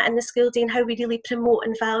include that in the school day, and how we really promote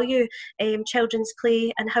and value children's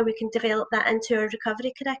play, and how we can develop that into our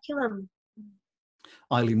recovery curriculum.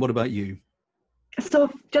 Eileen, what about you?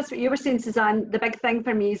 So just what you were saying, Suzanne, the big thing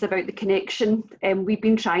for me is about the connection. We've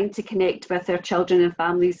been trying to connect with our children and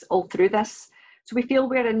families all through this. So we feel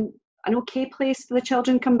we're in an okay place for the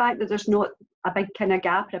children come back, that there's not a big kind of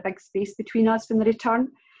gap or a big space between us when they return.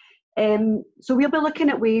 So we'll be looking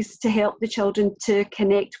at ways to help the children to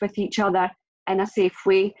connect with each other in a safe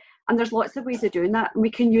way. And there's lots of ways of doing that. And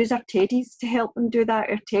we can use our teddies to help them do that.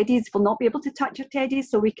 Our teddies will not be able to touch our teddies,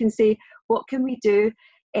 so we can say, what can we do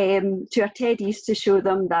to our teddies to show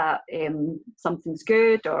them that something's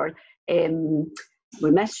good, or we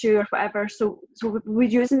miss you, or whatever. So we're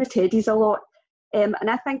using the teddies a lot. And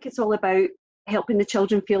I think it's all about helping the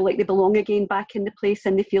children feel like they belong again back in the place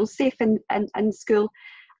and they feel safe in school.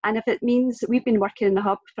 And if it means, we've been working in the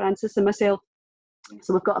hub, Frances and myself,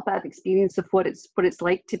 so we've got a bit of experience of what it's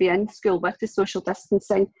like to be in school with the social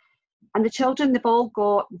distancing. And the children, they've all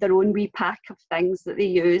got their own wee pack of things that they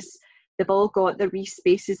use. They've all got their wee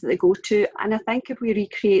spaces that they go to. And I think if we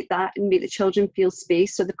recreate that and make the children feel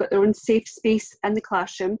space, so they've got their own safe space in the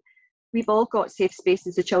classroom. We've all got safe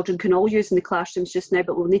spaces the children can all use in the classrooms just now,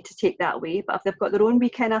 but we'll need to take that away. But if they've got their own wee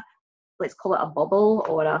kind of, let's call it a bubble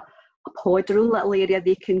or a pod, their own little area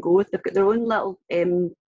they can go, they've got their own little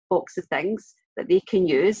box of things that they can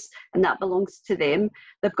use, and that belongs to them.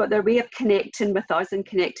 They've got their way of connecting with us and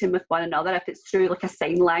connecting with one another, if it's through like a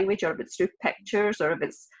sign language, or if it's through pictures, or if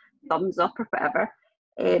it's thumbs up or whatever.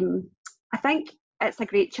 I think it's a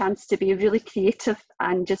great chance to be really creative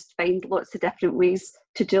and just find lots of different ways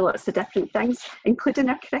to do lots of different things, including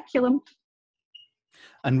our curriculum.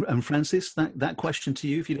 And Frances, that question to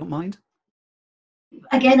you, if you don't mind.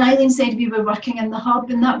 Again, Eileen said we were working in the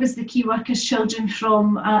hub, and that was the key workers children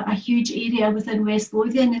from a huge area within West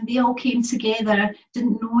Lothian, and they all came together,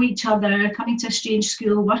 didn't know each other, coming to a strange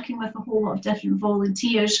school, working with a whole lot of different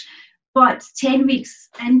volunteers. But 10 weeks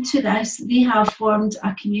into this, they have formed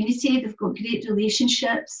a community. They've got great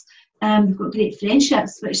relationships. They've got great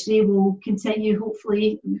friendships, which they will continue,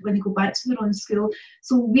 hopefully, when they go back to their own school.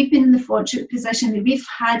 So we've been in the fortunate position that we've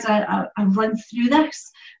had a run through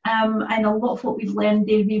this, and a lot of what we've learned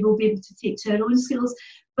there we will be able to take to our own schools.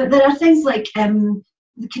 But there are things like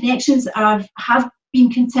the connections have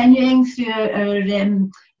been continuing through our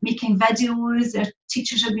making videos. Our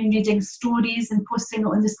teachers have been reading stories and posting it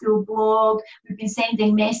on the school blog. We've been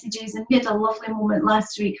sending messages, and we had a lovely moment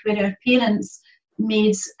last week where our parents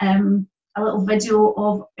made a little video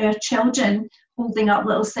of our children holding up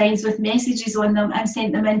little signs with messages on them and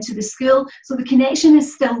sent them into the school. So the connection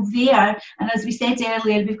is still there, and as we said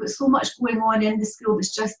earlier, we've got so much going on in the school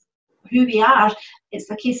that's just who we are. It's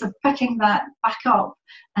a case of picking that back up,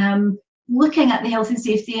 looking at the health and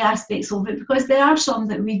safety aspects of it, because there are some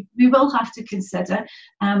that we will have to consider,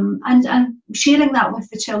 and sharing that with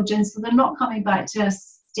the children so they're not coming back to a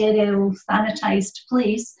sterile, sanitised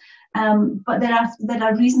place. But there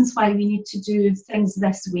are reasons why we need to do things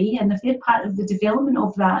this way, and if they're part of the development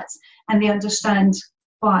of that and they understand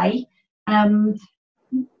why,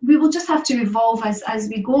 we will just have to evolve as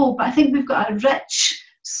we go. But I think we've got a rich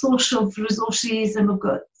source of resources, and we've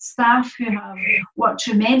got staff who have worked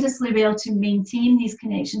tremendously well to maintain these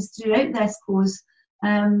connections throughout this course.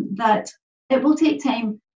 That it will take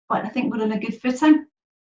time, but I think we're on a good footing.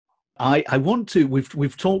 I want to.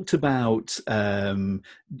 We've talked about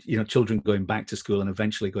children going back to school and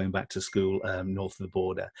eventually going back to school north of the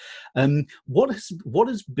border. What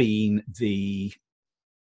has been the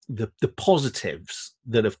positives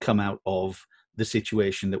that have come out of the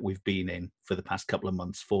situation that we've been in for the past couple of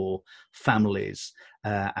months for families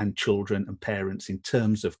and children and parents in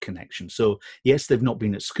terms of connection? So yes, they've not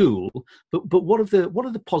been at school, but what are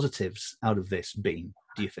the positives out of this been,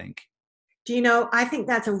 do you think? Do you know, I think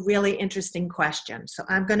that's a really interesting question. So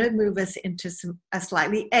I'm going to move us into a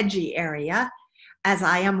slightly edgy area, as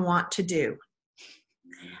I am wont to do.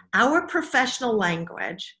 Our professional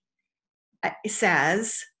language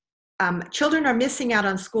says children are missing out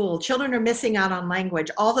on school. Children are missing out on language.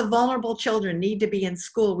 All the vulnerable children need to be in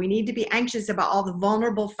school. We need to be anxious about all the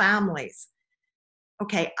vulnerable families.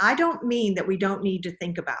 Okay, I don't mean that we don't need to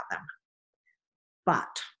think about them,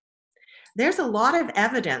 but there's a lot of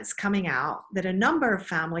evidence coming out that a number of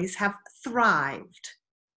families have thrived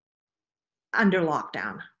under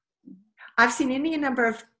lockdown. I've seen any number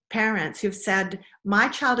of parents who've said, my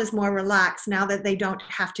child is more relaxed now that they don't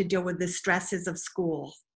have to deal with the stresses of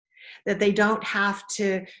school, that they don't have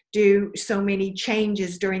to do so many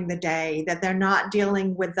changes during the day, that they're not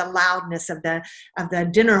dealing with the loudness of the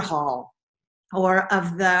dinner hall or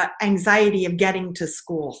of the anxiety of getting to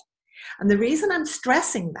school. And the reason I'm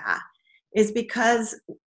stressing that is because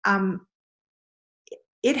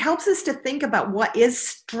it helps us to think about what is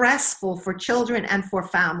stressful for children and for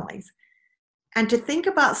families. And to think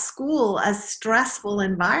about school as stressful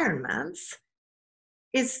environments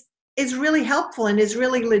is really helpful and is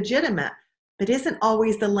really legitimate, but isn't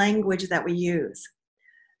always the language that we use.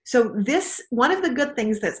 So one of the good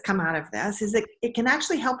things that's come out of this is that it can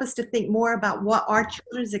actually help us to think more about what our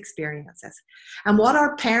children's experiences and what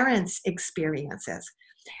our parents' experiences.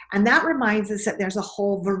 And that reminds us that there's a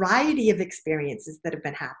whole variety of experiences that have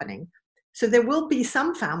been happening. So there will be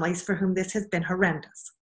some families for whom this has been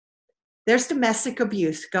horrendous. There's domestic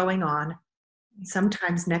abuse going on,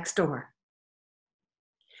 sometimes next door.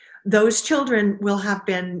 Those children will have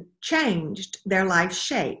been changed, their lives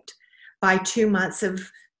shaped by 2 months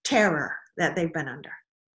of terror that they've been under.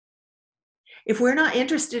 If we're not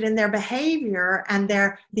interested in their behavior and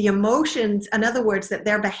the emotions, in other words, that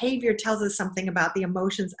their behavior tells us something about the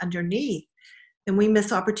emotions underneath, then we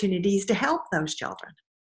miss opportunities to help those children.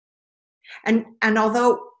 And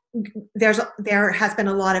although there has been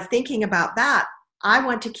a lot of thinking about that, I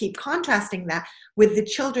want to keep contrasting that with the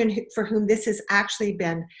children for whom this has actually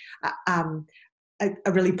been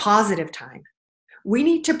a really positive time. We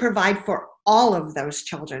need to provide for all of those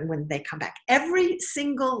children when they come back. Every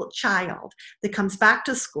single child that comes back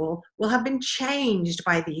to school will have been changed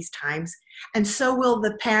by these times, and so will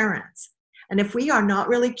the parents. And if we are not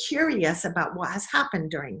really curious about what has happened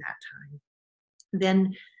during that time,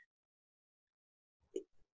 then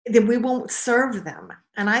then we won't serve them.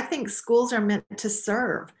 And I think schools are meant to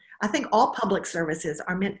serve. I think all public services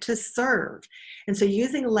are meant to serve. And so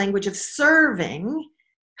using the language of serving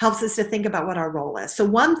helps us to think about what our role is. So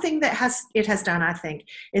one thing that it has done, I think,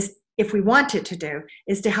 is, if we want it to do,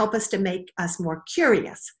 is to help us to make us more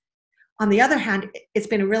curious. On the other hand, it's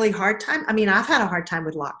been a really hard time. I mean, I've had a hard time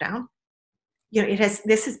with lockdown. You know,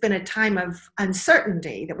 this has been a time of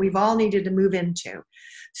uncertainty that we've all needed to move into.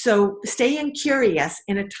 So staying curious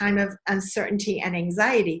in a time of uncertainty and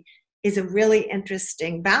anxiety is a really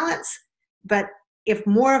interesting balance. But if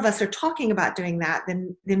more of us are talking about doing that,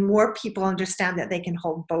 then more people understand that they can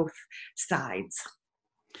hold both sides.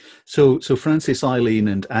 So Frances, Eileen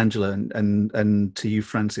and Angela, and to you,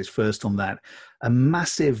 Frances, first on that, a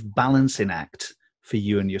massive balancing act for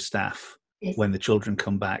you and your staff. Yes. When the children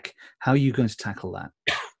come back. How are you going to tackle that?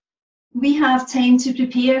 We have time to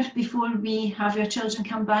prepare before we have our children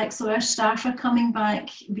come back. So our staff are coming back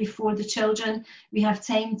before the children. We have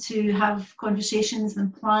time to have conversations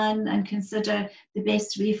and plan and consider the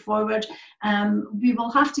best way forward. We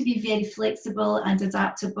will have to be very flexible and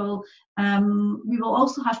adaptable. We will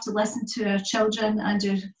also have to listen to our children and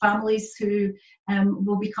our families who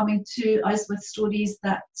will be coming to us with stories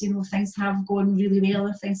that, you know, things have gone really well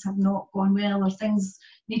or things have not gone well or things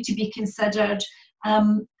need to be considered.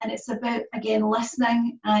 And it's about, again,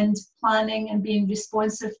 listening and planning and being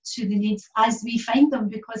responsive to the needs as we find them,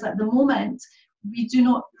 because at the moment we do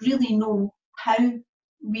not really know how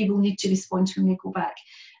we will need to respond when we go back.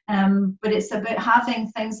 But it's about having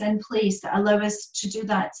things in place that allow us to do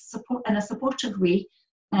that support in a supportive way,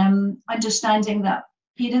 understanding that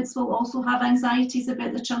parents will also have anxieties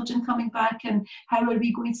about the children coming back and how are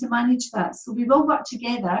we going to manage that. So we will work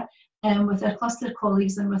together with our cluster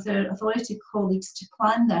colleagues and with our authority colleagues to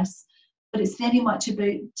plan this, but it's very much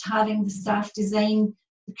about having the staff design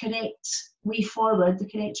the correct way forward, the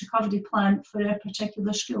correct recovery plan for our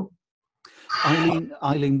particular school.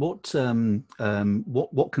 Eileen, what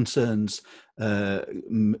concerns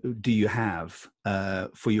do you have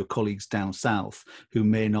for your colleagues down south who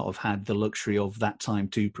may not have had the luxury of that time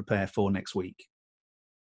to prepare for next week?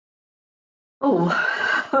 Oh,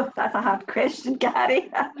 that's a hard question, Gary.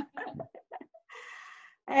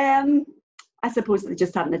 I suppose they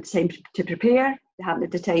just haven't had the time to prepare. They haven't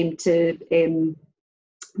had the time to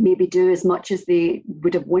maybe do as much as they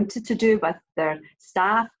would have wanted to do with their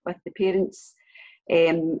staff, with the parents,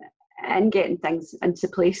 and getting things into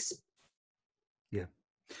place. Yeah,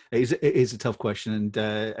 it is a tough question.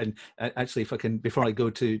 And actually, if I can, before I go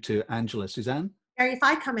to Angela, Suzanne? Gary, if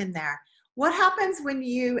I come in there, what happens when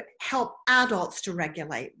you help adults to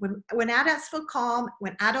regulate? When adults feel calm,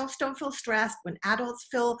 when adults don't feel stressed, when adults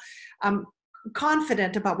feel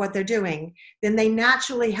confident about what they're doing, then they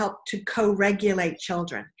naturally help to co-regulate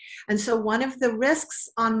children. And so one of the risks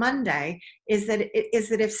on Monday is that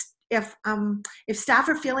if staff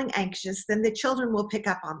are feeling anxious, then the children will pick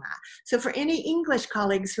up on that. So for any English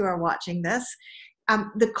colleagues who are watching this,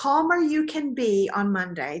 the calmer you can be on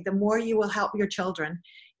Monday, the more you will help your children.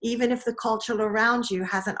 Even if the culture around you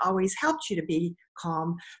hasn't always helped you to be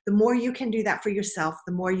calm, the more you can do that for yourself,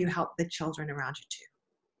 the more you help the children around you too.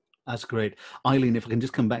 That's great. Eileen, if I can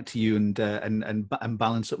just come back to you and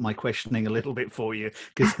balance up my questioning a little bit for you,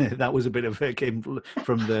 because that was a bit of came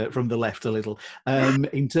from the left a little.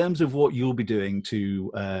 In terms of what you'll be doing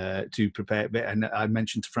to prepare, and I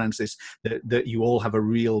mentioned to Frances that you all have a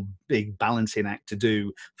real big balancing act to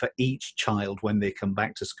do for each child when they come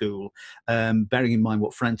back to school. Bearing in mind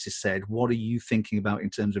what Frances said, what are you thinking about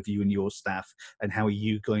in terms of you and your staff, and how are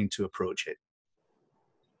you going to approach it?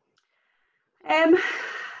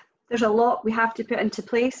 There's a lot we have to put into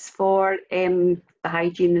place for the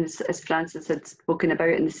hygiene, as Frances had spoken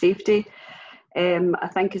about, and the safety. I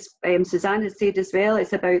think, as Suzanne has said as well,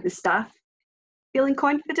 it's about the staff feeling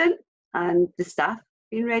confident and the staff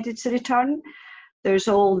being ready to return. There's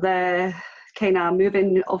all the kind of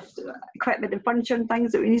moving of equipment and furniture and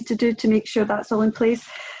things that we need to do to make sure that's all in place.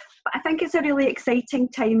 But I think it's a really exciting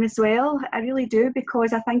time as well. I really do,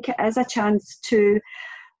 because I think it is a chance to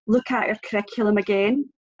look at our curriculum again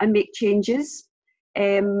and make changes.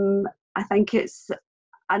 I think it's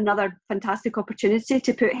another fantastic opportunity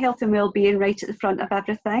to put health and well-being right at the front of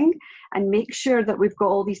everything and make sure that we've got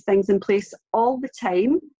all these things in place all the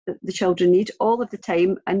time that the children need, all of the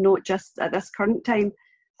time, and not just at this current time.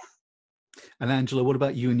 And Angela, what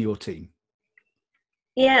about you and your team?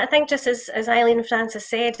 Yeah, I think just as Eileen and Frances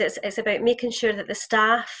said, it's about making sure that the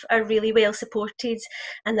staff are really well supported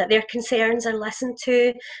and that their concerns are listened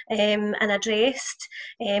to and addressed.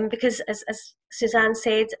 Because as Suzanne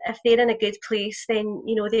said, if they're in a good place, then,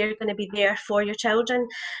 you know, they're going to be there for your children.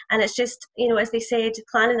 And it's just, you know, as they said,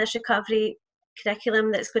 planning this recovery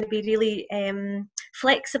curriculum that's going to be really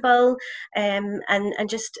flexible, and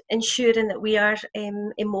just ensuring that we are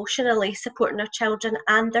emotionally supporting our children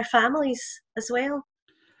and their families as well.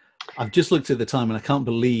 I've just looked at the time and I can't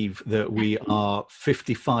believe that we are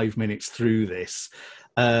 55 minutes through this.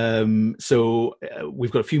 So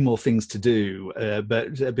we've got a few more things to do,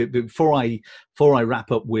 but before I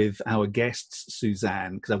wrap up with our guests,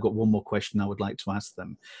 Suzanne, because I've got one more question I would like to ask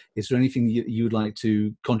them, is there anything you'd like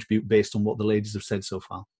to contribute based on what the ladies have said so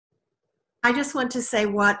far? I just want to say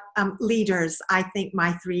what leaders I think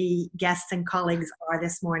my three guests and colleagues are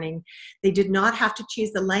this morning. They did not have to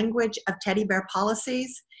choose the language of teddy bear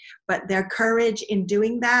policies, but their courage in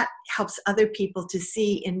doing that helps other people to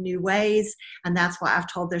see in new ways. And that's why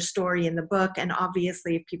I've told their story in the book. And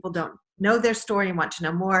obviously, if people don't know their story and want to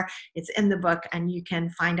know more, it's in the book and you can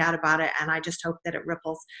find out about it. And I just hope that it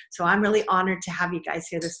ripples. So I'm really honored to have you guys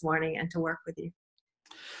here this morning and to work with you.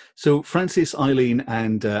 So, Frances, Eileen,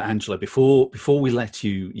 and Angela, before we let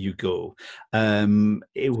you go,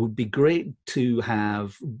 it would be great to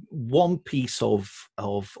have one piece of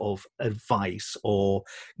advice or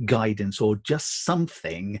guidance, or just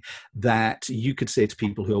something that you could say to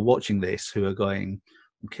people who are watching this, who are going,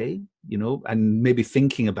 okay, you know, and maybe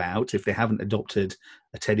thinking about if they haven't adopted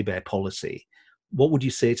a teddy bear policy, what would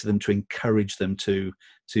you say to them to encourage them to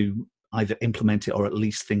either implement it or at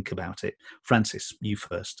least think about it? Frances, you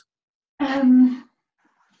first.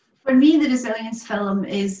 For me, the resilience film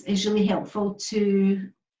is really helpful to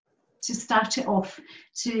start it off,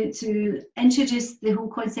 to introduce the whole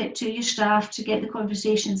concept to your staff, to get the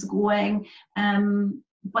conversations going.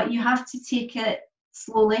 But you have to take it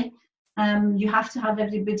slowly. You have to have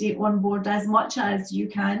everybody on board as much as you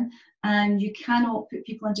can, and you cannot put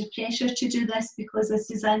people under pressure to do this, because, as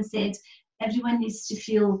Suzanne said, everyone needs to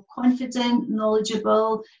feel confident,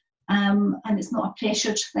 knowledgeable, and it's not a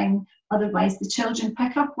pressured thing. Otherwise, the children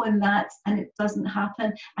pick up on that and it doesn't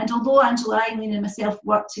happen. And although Angela, Eileen and myself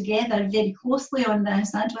work together very closely on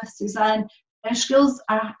this, and with Suzanne, our schools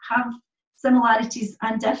have similarities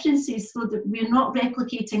and differences, so that we're not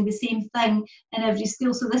replicating the same thing in every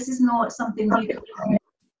school. So this is not something new.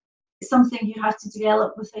 It's something you have to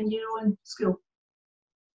develop within your own school.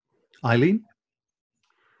 Eileen?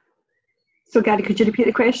 So Gary, could you repeat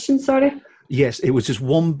the question, sorry? Yes, it was just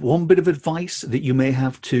one bit of advice that you may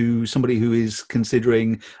have to somebody who is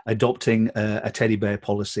considering adopting a teddy bear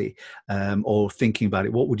policy, or thinking about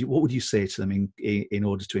it. What would you say to them in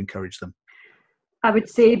order to encourage them? I would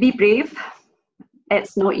say be brave.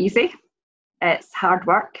 It's not easy. It's hard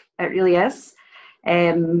work. It really is.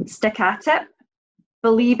 Stick at it.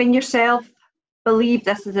 Believe in yourself. Believe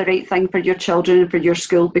this is the right thing for your children and for your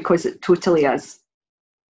school, because it totally is.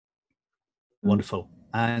 Wonderful.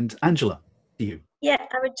 And Angela, you. Yeah,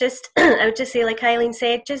 I would just say, like Eileen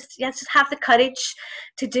said, just have the courage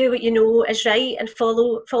to do what you know is right and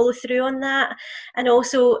follow through on that. And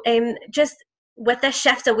also, just with this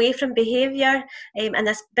shift away from behaviour, and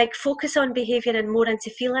this big focus on behaviour and more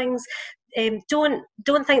into feelings,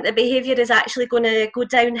 don't think that behaviour is actually going to go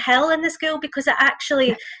downhill in the school, because it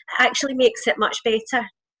actually makes it much better.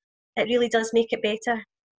 It really does make it better.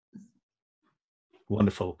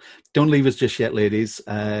 Wonderful. Don't leave us just yet, ladies.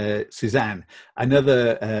 Suzanne,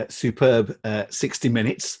 another superb 60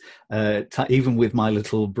 minutes, even with my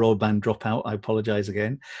little broadband dropout. I apologise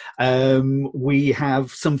again. We have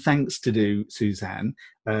some thanks to do, Suzanne.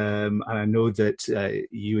 And I know that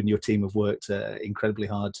you and your team have worked incredibly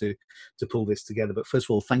hard to pull this together. But first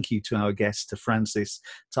of all, thank you to our guests, to Frances,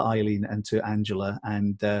 to Eileen and to Angela.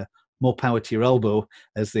 And more power to your elbow,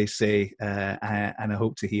 as they say, and I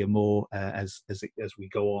hope to hear more as we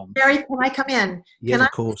go on. Barry, can I come in? Yes, of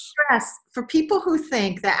course. Stress for people who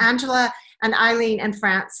think that Angela and Eileen and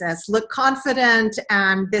Frances look confident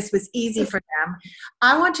and this was easy for them,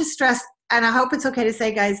 I want to stress, and I hope it's okay to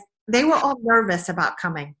say, guys, they were all nervous about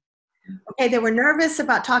coming. Okay, they were nervous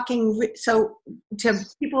about talking to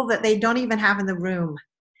people that they don't even have in the room.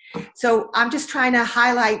 So I'm just trying to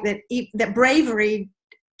highlight that bravery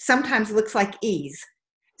sometimes looks like ease.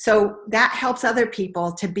 So that helps other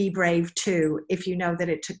people to be brave too, if you know that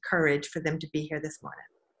it took courage for them to be here this morning.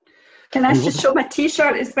 Can I just show my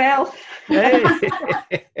t-shirt as well? Hey.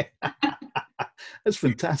 That's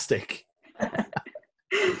fantastic.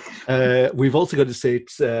 We've also got to say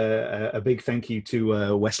a big thank you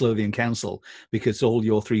to West Lothian Council, because all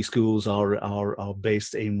your 3 schools are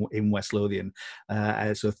based in West Lothian.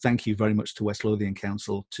 So thank you very much to West Lothian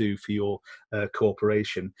Council for your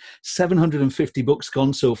cooperation. 750 books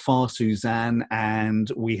gone so far, Suzanne,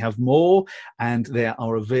 and we have more, and they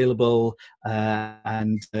are available,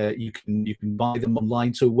 and you can buy them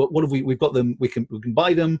online. So what have we've got them? We can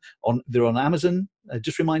buy them they're on Amazon.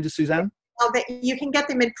 Just remind us, Suzanne. Well, you can get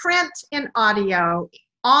them in print, in audio,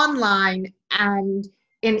 online, and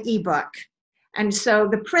in ebook. And so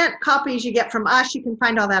the print copies you get from us, you can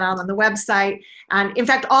find all that out on the website. And in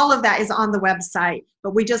fact, all of that is on the website,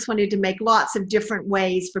 but we just wanted to make lots of different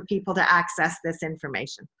ways for people to access this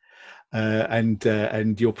information.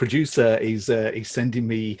 And your producer is sending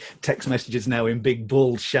me text messages now in big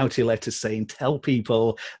bold shouty letters saying, tell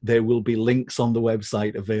people there will be links on the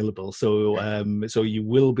website available, so you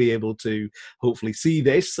will be able to hopefully see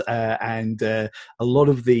this, and a lot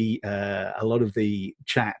of the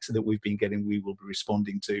chat that we've been getting we will be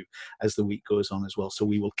responding to as the week goes on as well, so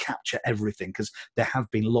we will capture everything, because there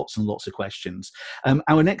have been lots and lots of questions.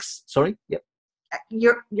 Our next, sorry, yep.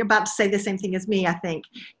 You're about to say the same thing as me, I think.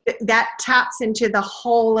 That taps into the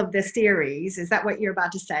whole of the series. Is that what you're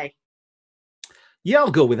about to say? Yeah,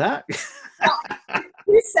 I'll go with that.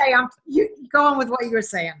 You go on with what you were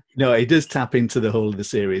saying. No, it does tap into the whole of the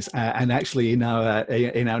series, and actually in our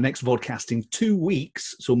next vodcast in 2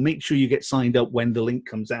 weeks, so make sure you get signed up when the link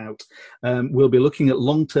comes out. We'll be looking at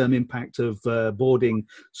long-term impact of boarding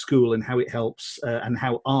school and how it helps, and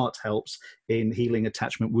how art helps in healing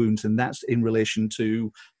attachment wounds, and that's in relation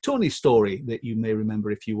to Tony's story that you may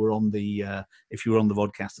remember if you were on the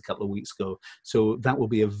vodcast a couple of weeks ago. So that will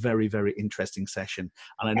be a very, very interesting session,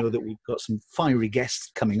 and I know that we've got some fiery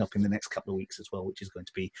guests coming up in the next couple of weeks as well, which is going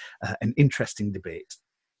to be an interesting debate.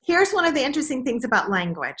 Here's one of the interesting things about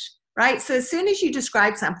language, right? So as soon as you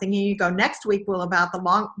describe something and you go, next week will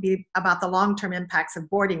be about the long-term impacts of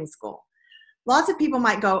boarding school. Lots of people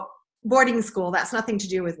might go, boarding school, that's nothing to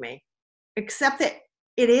do with me, except that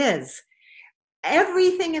it is.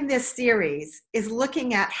 Everything in this series is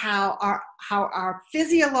looking at how our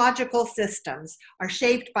physiological systems are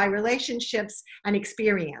shaped by relationships and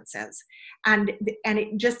experiences. And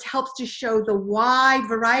it just helps to show the wide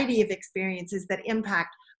variety of experiences that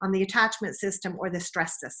impact on the attachment system or the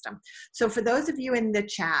stress system. So for those of you in the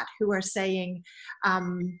chat who are saying,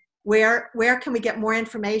 where can we get more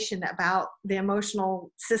information about the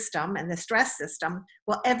emotional system and the stress system?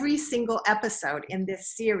 Well, every single episode in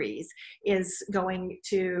this series is going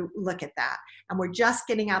to look at that. And we're just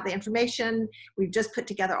getting out the information. We've just put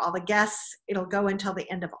together all the guests. It'll go until the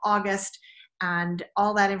end of August. And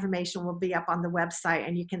all that information will be up on the website,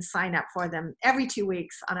 and you can sign up for them every 2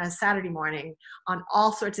 weeks on a Saturday morning on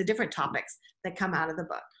all sorts of different topics that come out of the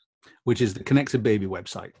book. Which is the Connected Baby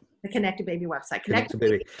website. The Connected Baby website,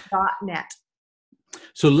 connectedbaby.net.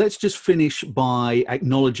 So let's just finish by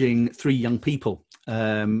acknowledging 3 young people.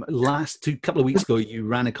 Couple of weeks ago, you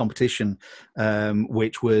ran a competition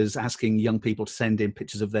which was asking young people to send in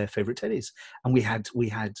pictures of their favourite teddies, and we had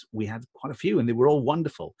quite a few, and they were all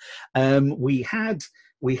wonderful. We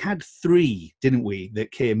had 3, didn't we,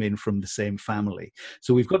 that came in from the same family.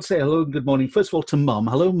 So we've got to say hello and good morning, first of all, to Mum.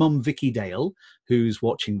 Hello, Mum Vicky Dale, who's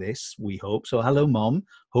watching this, we hope. So hello, Mum.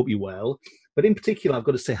 Hope you're well. But in particular, I've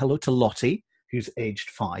got to say hello to Lottie, who's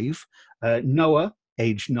aged 5, Noah,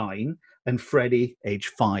 aged 9, and Freddie, aged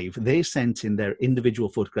 5. They sent in their individual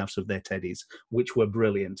photographs of their teddies, which were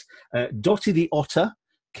brilliant. Dottie the Otter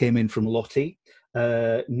came in from Lottie.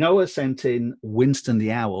 Noah sent in Winston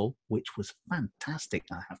the Owl, which was fantastic,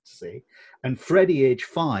 I have to say. And Freddie, age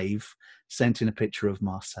 5, sent in a picture of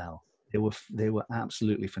Marcel. They were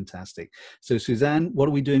absolutely fantastic. So Suzanne, what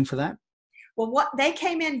are we doing for that? Well, they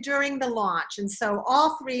came in during the launch, and so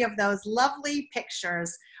all 3 of those lovely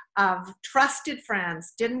pictures of trusted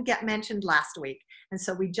friends didn't get mentioned last week, and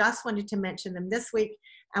so we just wanted to mention them this week.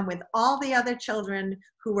 And with all the other children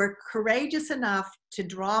who were courageous enough to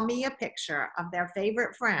draw me a picture of their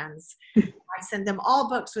favorite friends, I send them all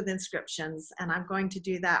books with inscriptions, and I'm going to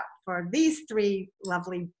do that for these 3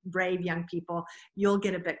 lovely, brave young people. You'll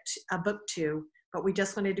get a book too, but we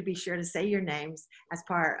just wanted to be sure to say your names as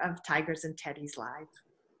part of Tigers and Teddies Live.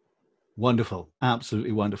 Wonderful.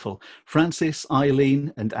 Absolutely wonderful. Frances,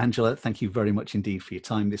 Eileen, and Angela, thank you very much indeed for your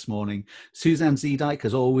time this morning. Suzanne Zeedyk,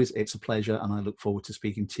 as always, it's a pleasure, and I look forward to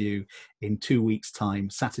speaking to you in 2 weeks' time,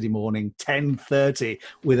 Saturday morning, 10:30,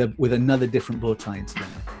 with another different bow tie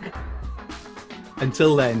incident.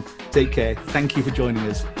 Until then, take care. Thank you for joining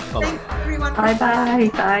us. Bye-bye. Thanks, everyone. Bye-bye.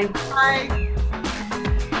 Bye. Bye.